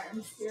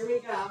arms. Here we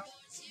go.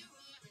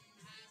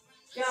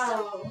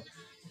 Go.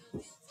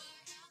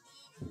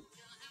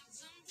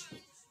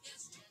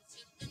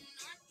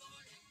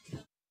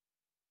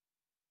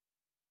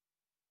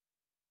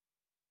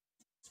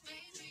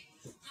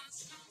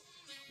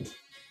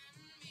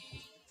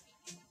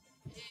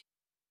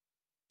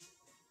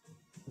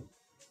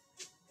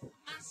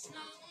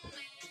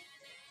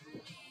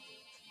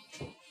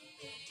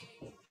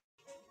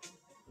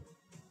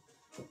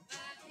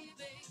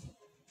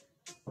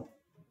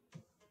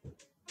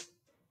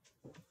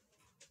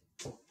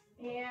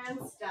 And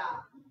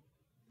stop.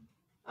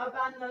 Up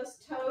on those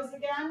toes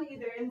again,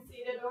 either in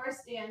seated or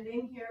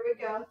standing. Here we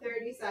go,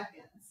 30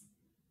 seconds.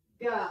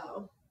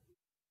 Go.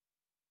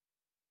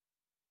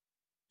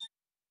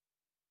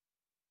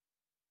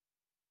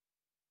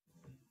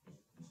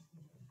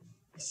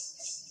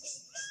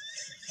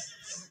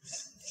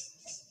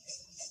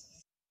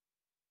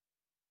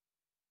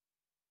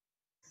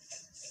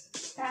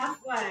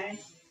 Halfway.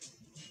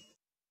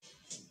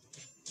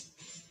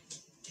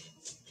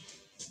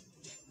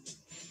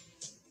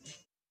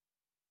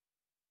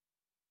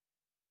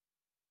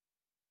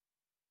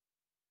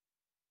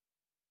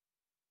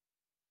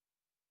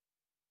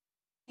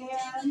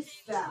 And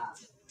stop.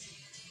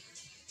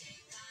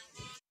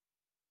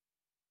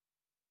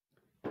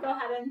 Go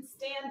ahead and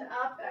stand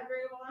up,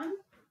 everyone.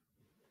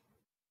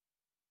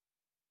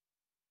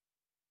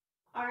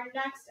 Our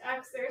next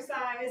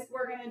exercise,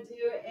 we're going to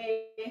do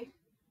a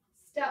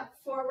step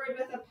forward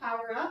with a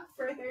power up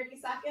for 30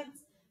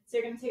 seconds. So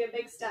you're going to take a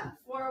big step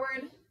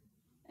forward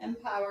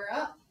and power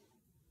up,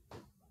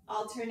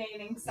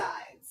 alternating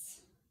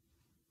sides.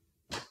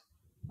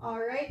 All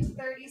right,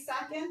 30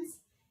 seconds.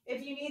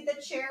 If you need the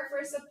chair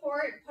for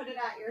support, put it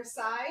at your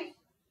side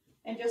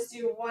and just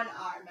do one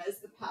arm as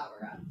the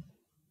power up.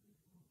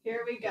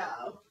 Here we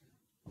go.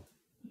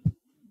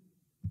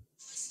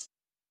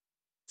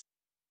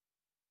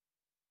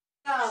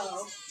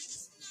 Go.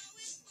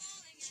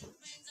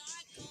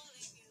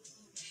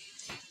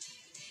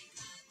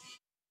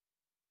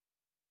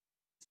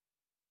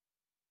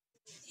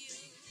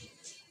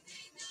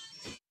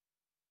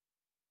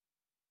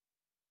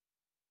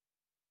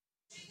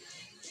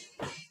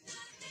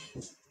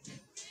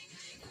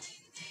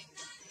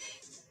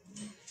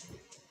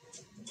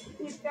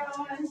 Keep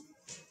going.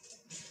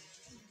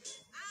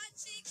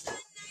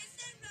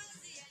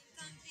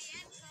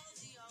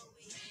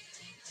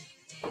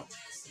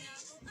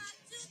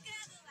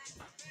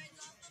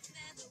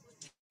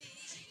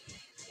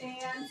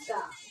 And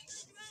stop.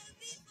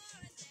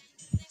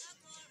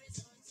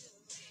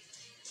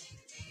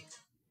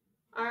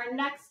 Our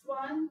next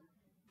one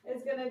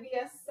is going to be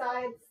a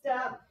side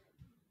step,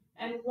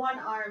 and one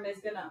arm is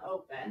going to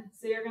open.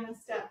 So you're going to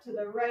step to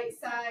the right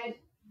side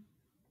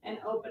and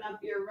open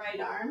up your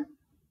right arm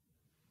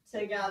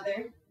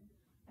together,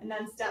 and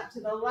then step to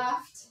the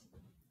left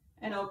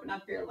and open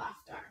up your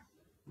left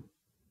arm.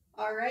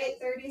 All right,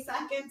 30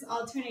 seconds,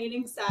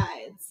 alternating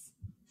sides.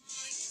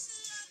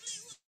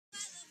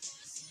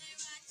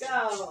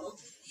 Go.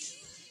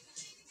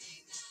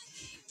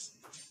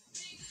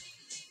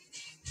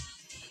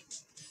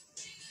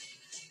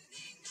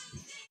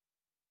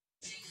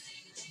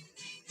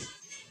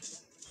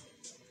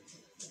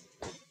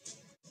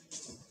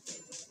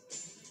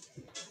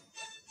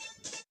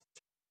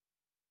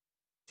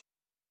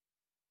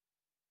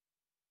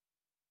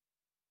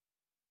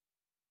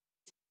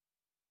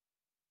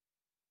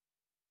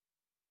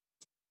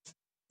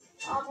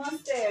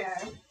 Almost there.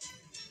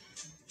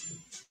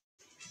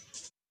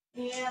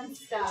 And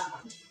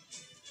stop.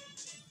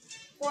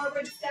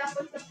 Forward step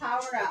with the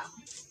power up.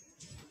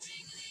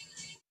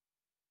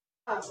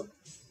 Oh.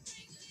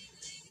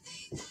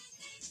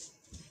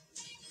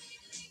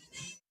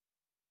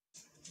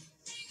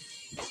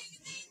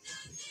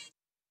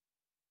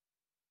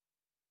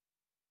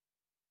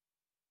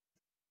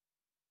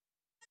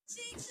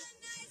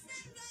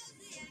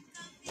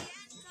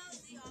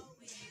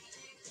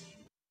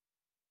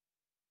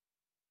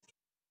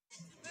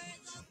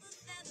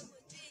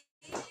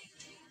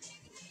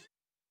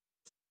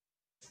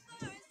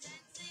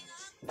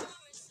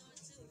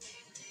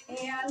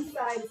 And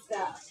side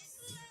steps.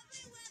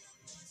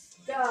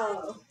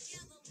 Go.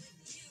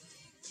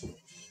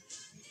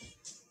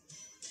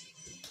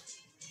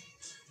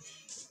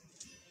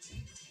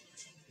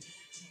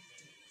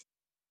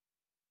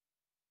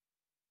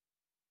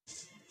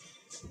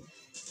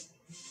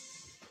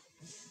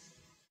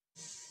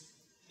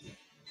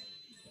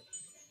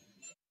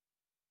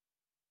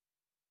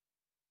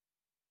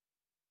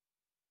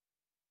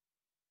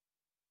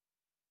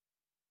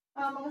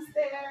 Almost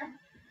there.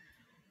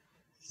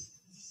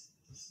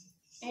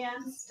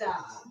 And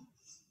stop.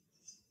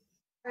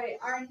 All right,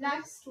 our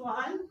next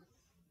one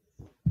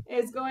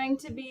is going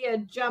to be a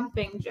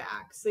jumping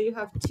jack. So you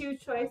have two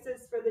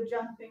choices for the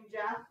jumping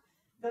jack.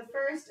 The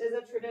first is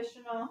a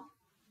traditional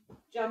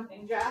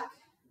jumping jack.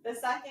 The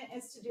second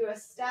is to do a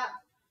step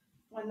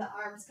when the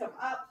arms come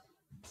up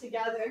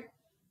together,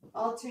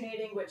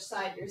 alternating which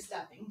side you're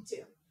stepping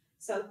to.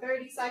 So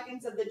 30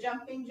 seconds of the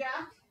jumping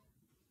jack,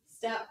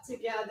 step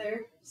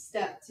together,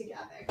 step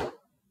together.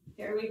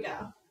 Here we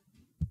go.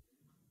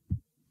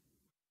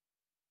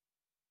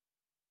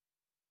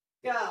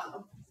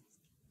 Go.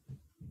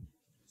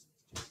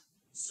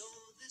 So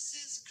this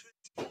is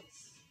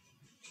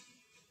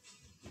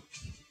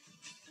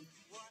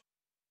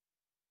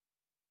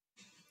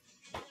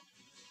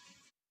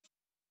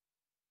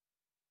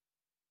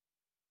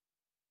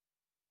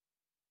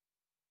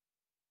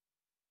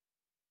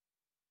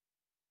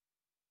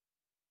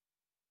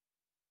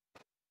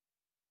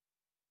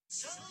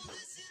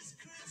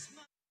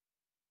Christmas.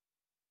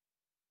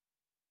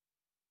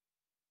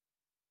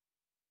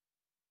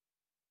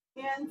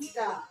 And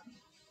stop.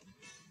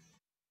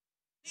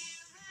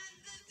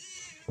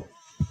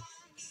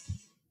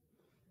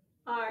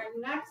 Our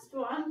next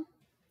one,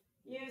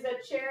 use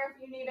a chair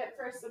if you need it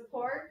for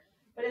support,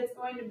 but it's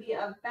going to be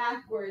a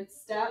backward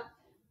step,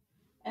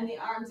 and the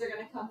arms are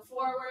going to come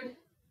forward,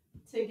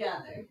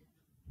 together,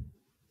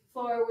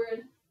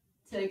 forward,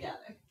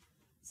 together.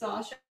 So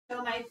I'll show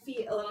my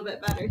feet a little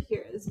bit better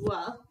here as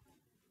well.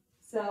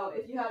 So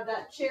if you have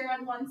that chair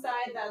on one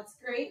side, that's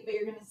great, but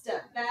you're going to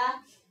step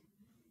back,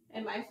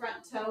 and my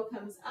front toe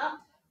comes up,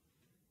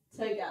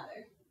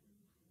 together.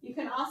 You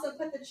can also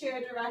put the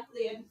chair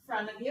directly in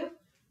front of you.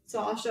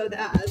 So I'll show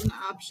that as an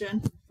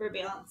option for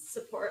balance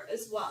support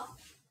as well.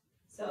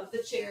 So if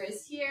the chair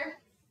is here,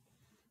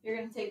 you're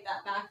going to take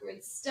that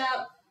backward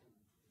step,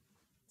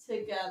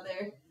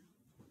 together,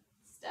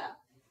 step,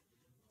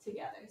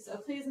 together. So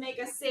please make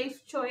a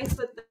safe choice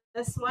with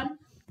this one,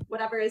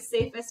 whatever is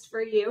safest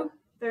for you.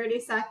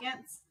 30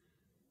 seconds.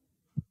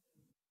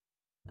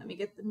 Let me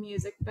get the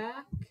music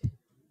back.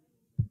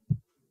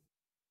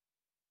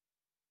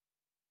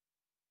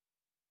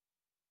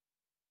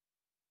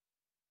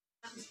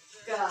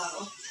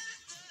 Go.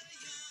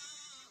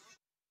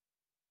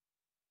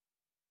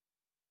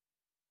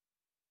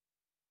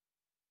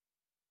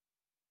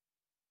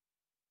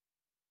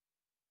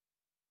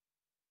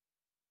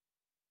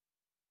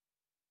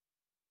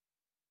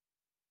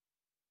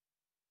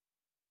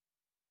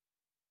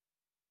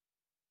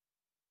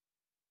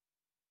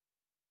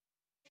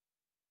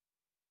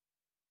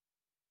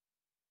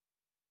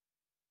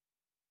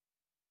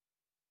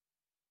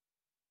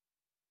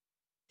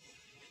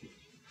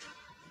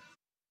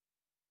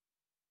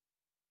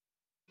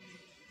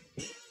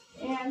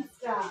 And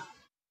stop.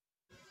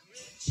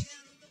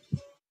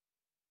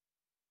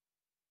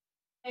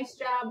 Nice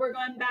job. We're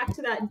going back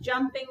to that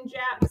jumping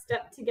jack,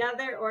 step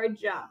together or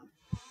jump.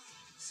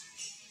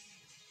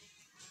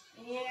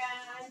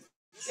 And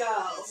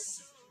go.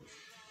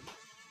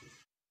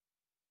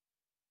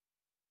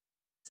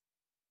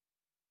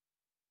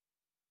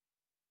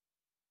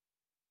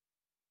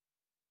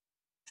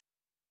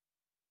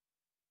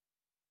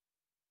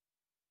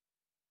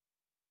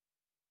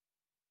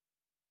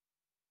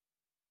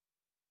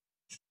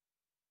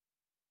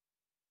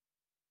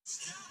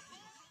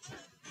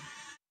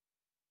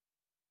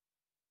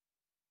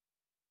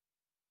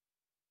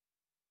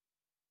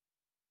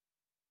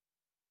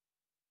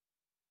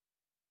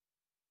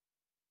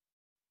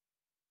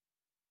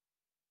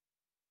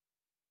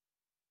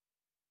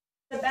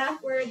 The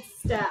backward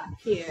step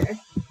here.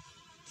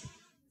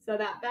 So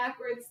that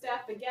backward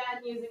step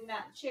again, using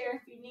that chair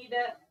if you need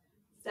it.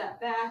 Step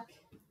back,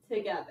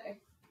 together.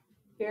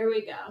 Here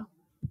we go.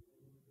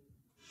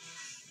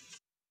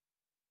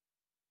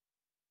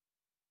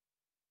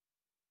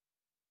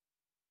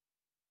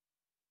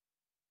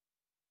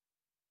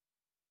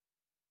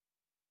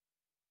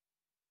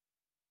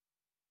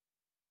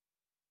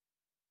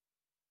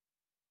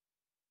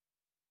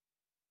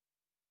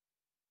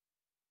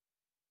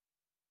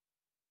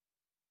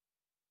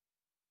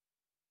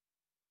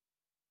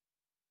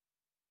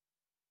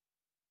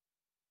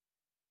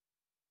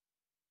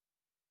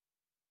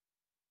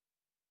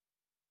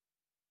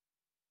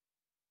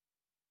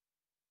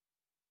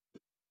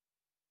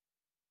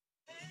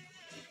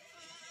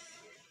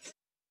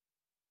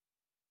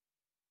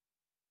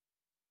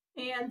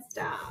 And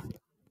stop.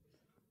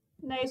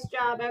 Nice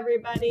job,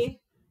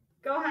 everybody.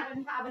 Go ahead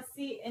and have a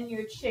seat in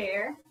your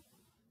chair.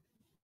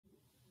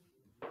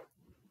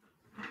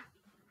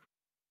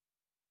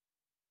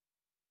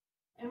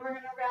 And we're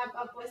going to wrap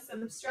up with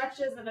some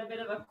stretches and a bit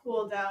of a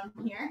cool down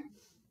here.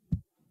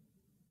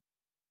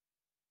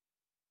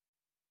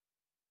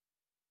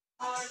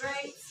 All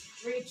right,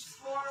 reach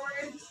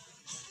forward,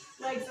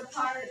 legs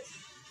apart,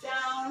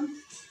 down,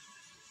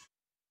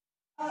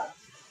 up,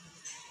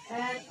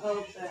 and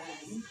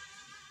open.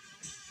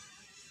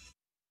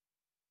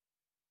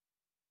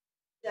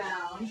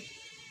 Down,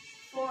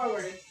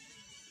 forward,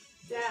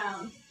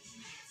 down,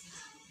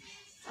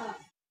 up,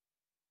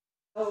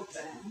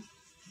 open.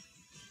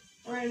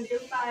 We're going to do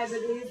 5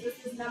 of these.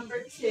 This is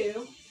number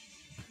 2.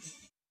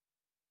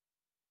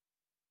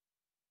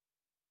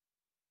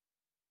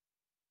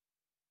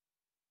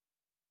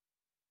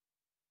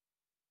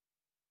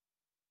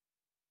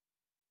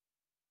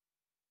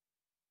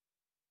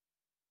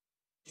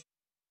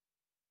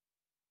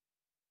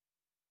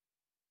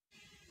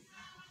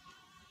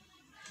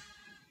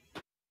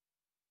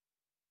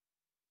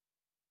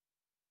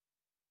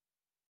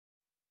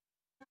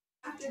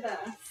 After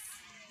this.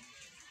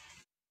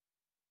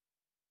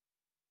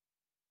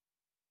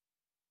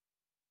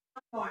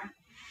 One more.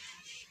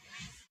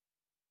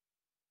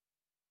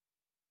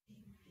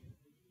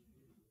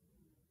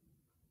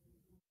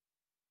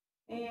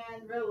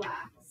 And relax.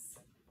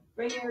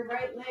 Bring your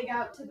right leg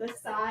out to the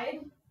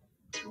side.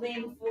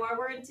 Lean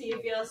forward till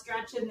you feel a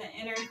stretch in the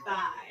inner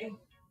thigh.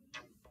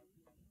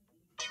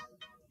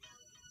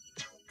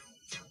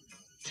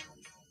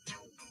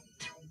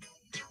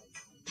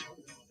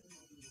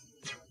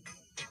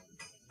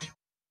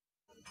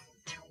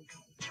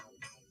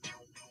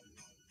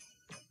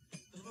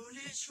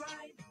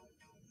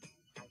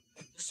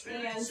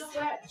 And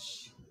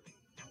switch.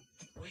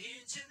 We're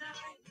here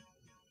tonight,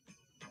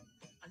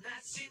 and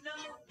that's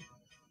enough.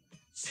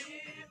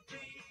 Simply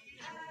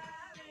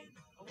having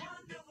a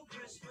wonderful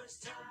Christmas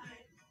time.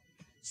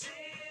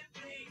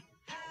 Simply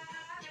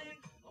having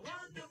a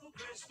wonderful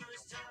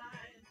Christmas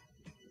time.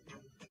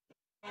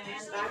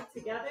 And back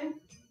together.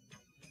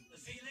 The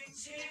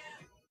feeling's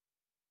here.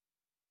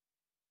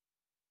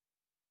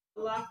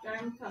 The left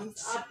arm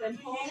comes up and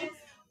holds.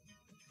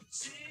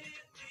 Simply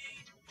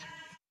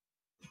having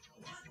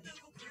a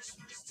wonderful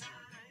Christmas time.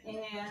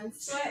 And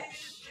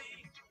switch.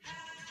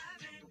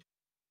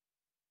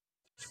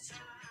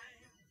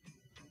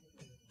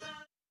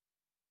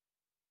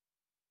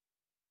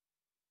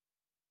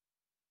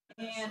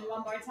 And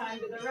one more time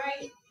to the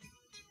right.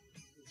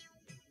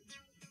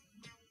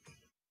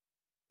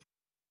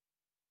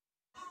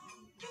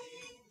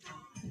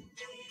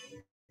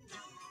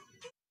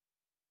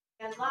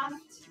 And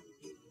left.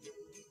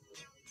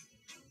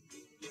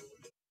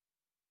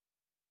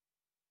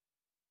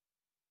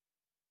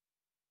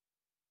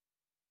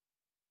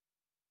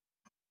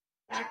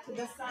 Back to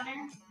the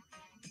center.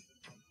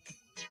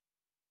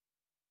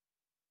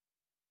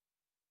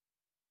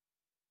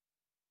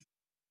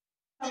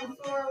 Come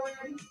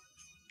forward.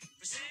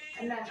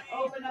 And then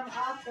open them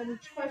up and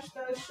push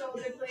those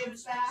shoulder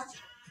blades back.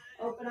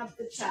 Open up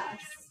the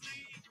chest.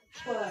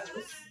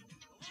 Close.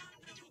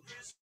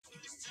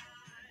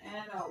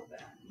 And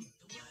open.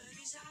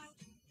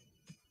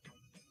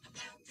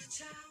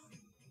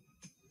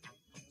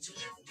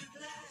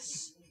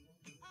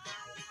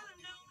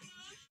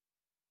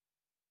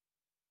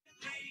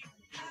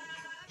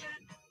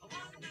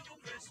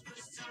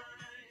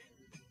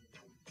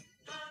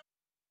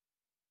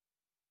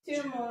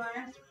 Two more.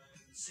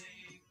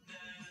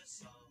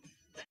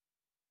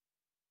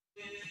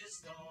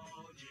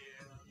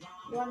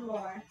 One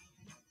more.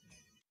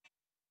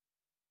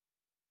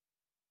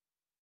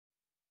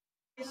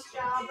 Nice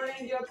job. We're going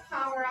to do a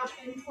power up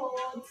and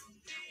hold.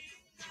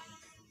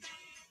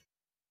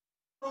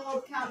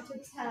 Hold, count to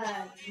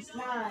 10,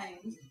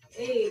 9,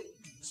 8,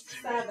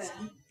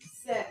 7,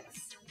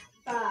 6,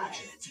 5,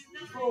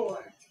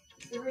 4,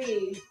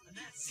 3,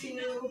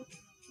 2,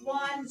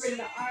 1. Bring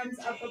the arms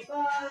up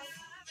above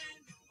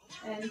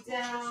and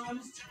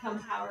down. Come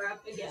power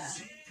up again.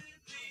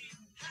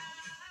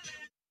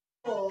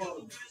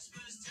 Hold.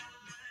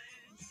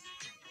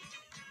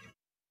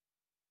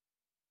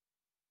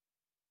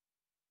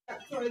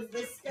 Up towards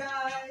the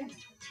sky.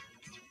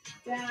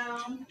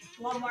 Down.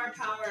 One more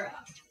power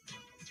up.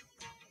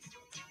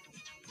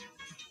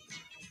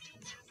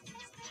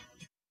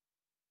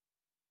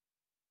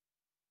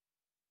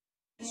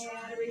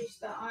 And reach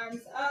the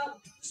arms up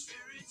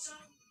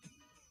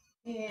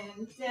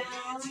and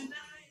down.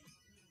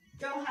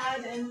 Go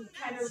ahead and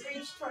kind of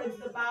reach towards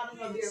the bottom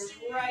of your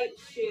right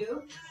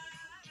shoe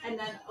and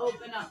then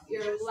open up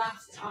your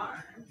left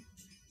arm.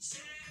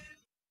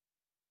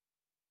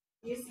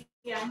 You see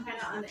I'm kind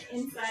of on the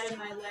inside of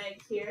my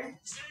leg here.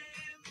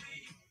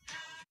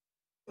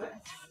 Twist.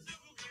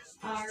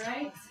 All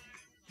right.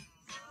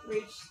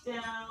 Reach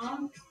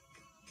down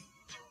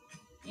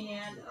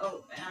and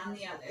open on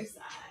the other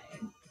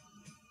side.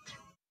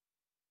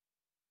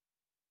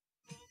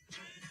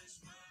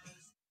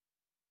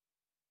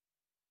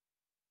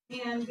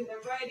 And to the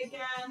right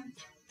again.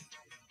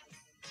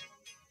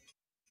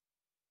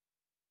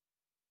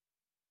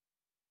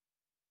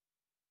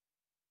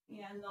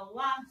 And the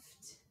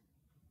left.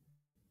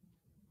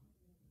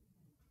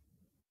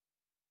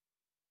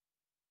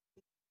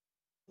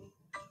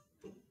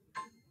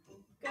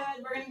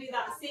 Good, we're going to do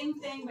that same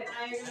thing, but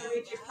now you're going to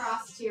reach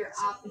across to your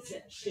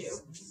opposite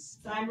shoe.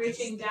 So I'm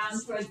reaching down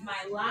towards my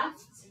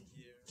left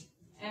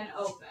and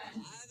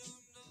open.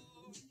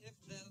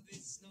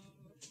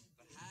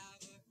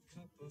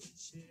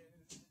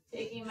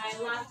 Taking my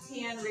left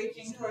hand,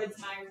 reaching towards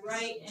my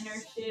right inner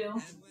shoe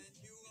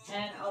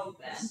and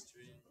open.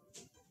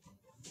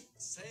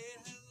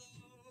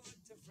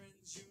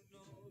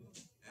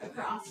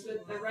 Across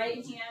with the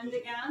right hand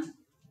again.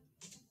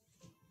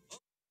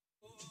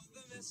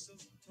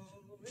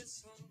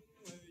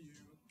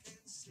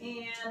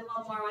 And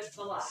one more with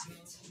the left.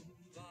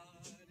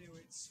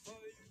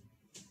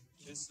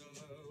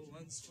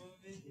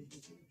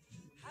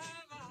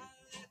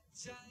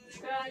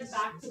 Good,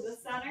 back to the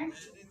center.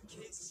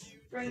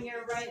 Bring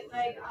your right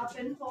leg up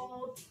and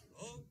hold.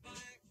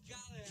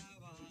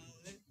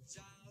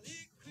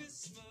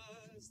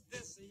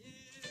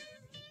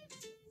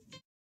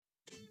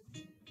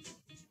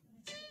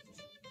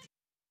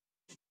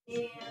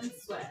 And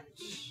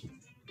switch.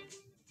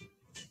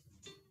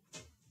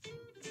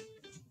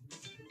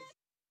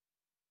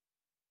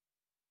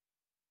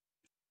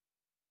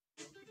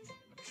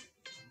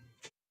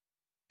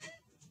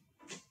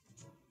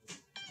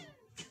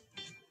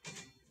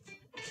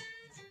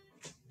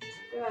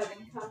 Good,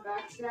 and come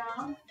back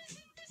down.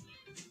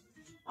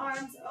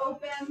 Arms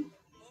open.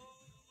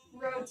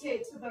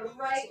 Rotate to the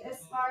right as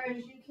far as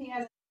you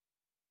can.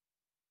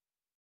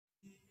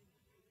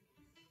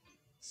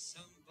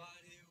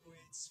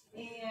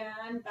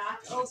 And back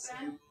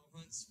open.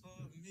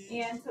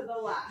 And to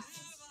the left.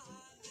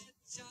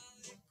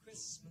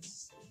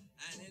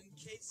 And in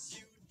case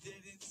you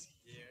didn't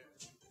hear,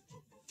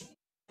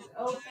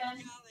 Open.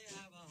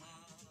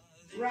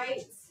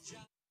 Right.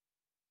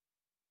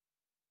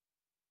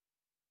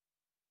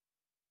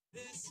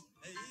 this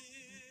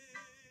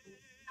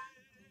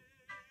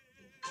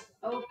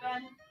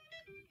Open.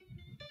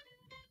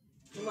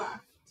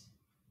 Left.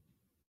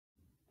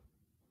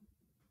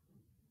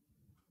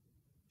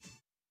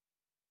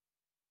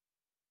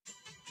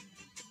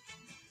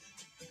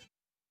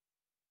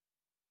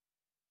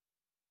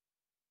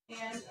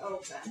 And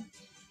open.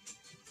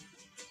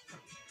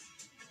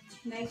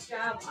 Nice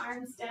job.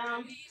 Arms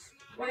down.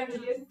 We're going to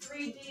do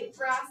 3 deep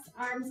breaths.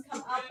 Arms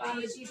come up on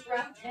the deep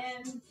breath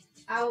in,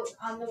 out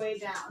on the way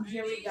down.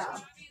 Here we go.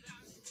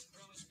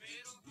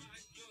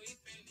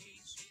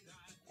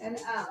 And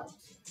out.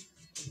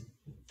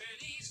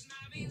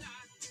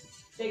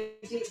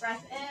 Big deep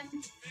breath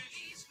in.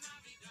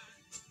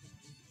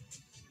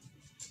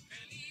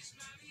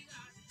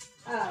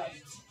 Out.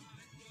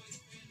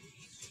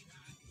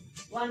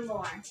 One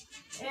more.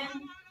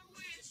 In.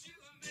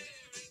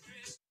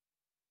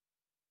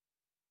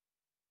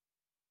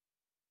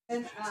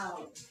 And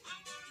out.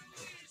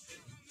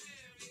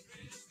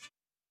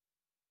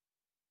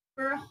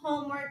 For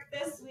homework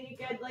this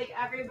week, I'd like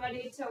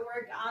everybody to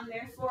work on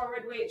their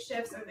forward weight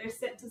shifts or their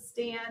sit to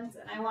stands,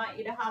 and I want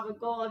you to have a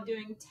goal of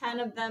doing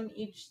 10 of them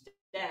each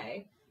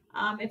day.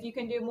 If you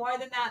can do more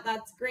than that,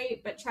 that's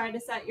great, but try to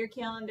set your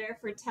calendar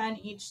for 10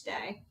 each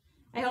day.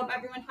 I hope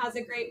everyone has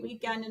a great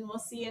weekend, and we'll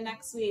see you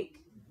next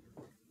week.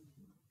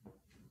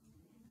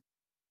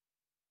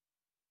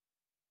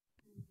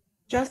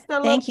 Just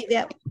a Thank little,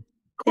 you.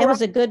 That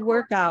was a good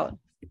workout.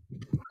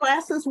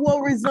 classes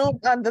will resume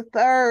on the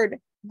 3rd.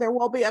 There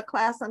will be a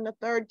class on the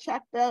 3rd.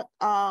 Check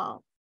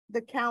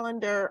the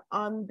calendar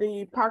on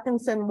the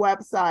Parkinson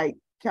website.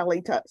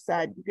 Kelly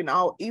said, you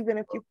know, even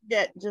if you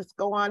forget, just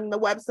go on the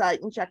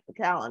website and check the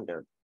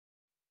calendar.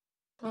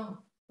 Oh,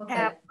 okay.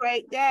 Have a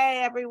great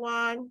day,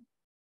 everyone.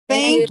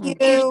 Thank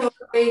you.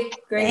 Great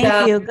Thank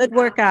job. you. Good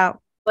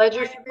workout. Glad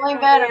you're feeling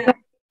better.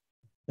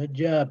 Good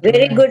job.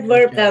 Very Tori. good job.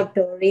 workout,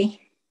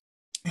 Tori.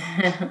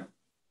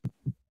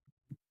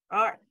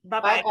 All right,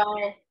 bye-bye.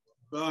 Bye-bye.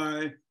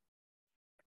 Bye.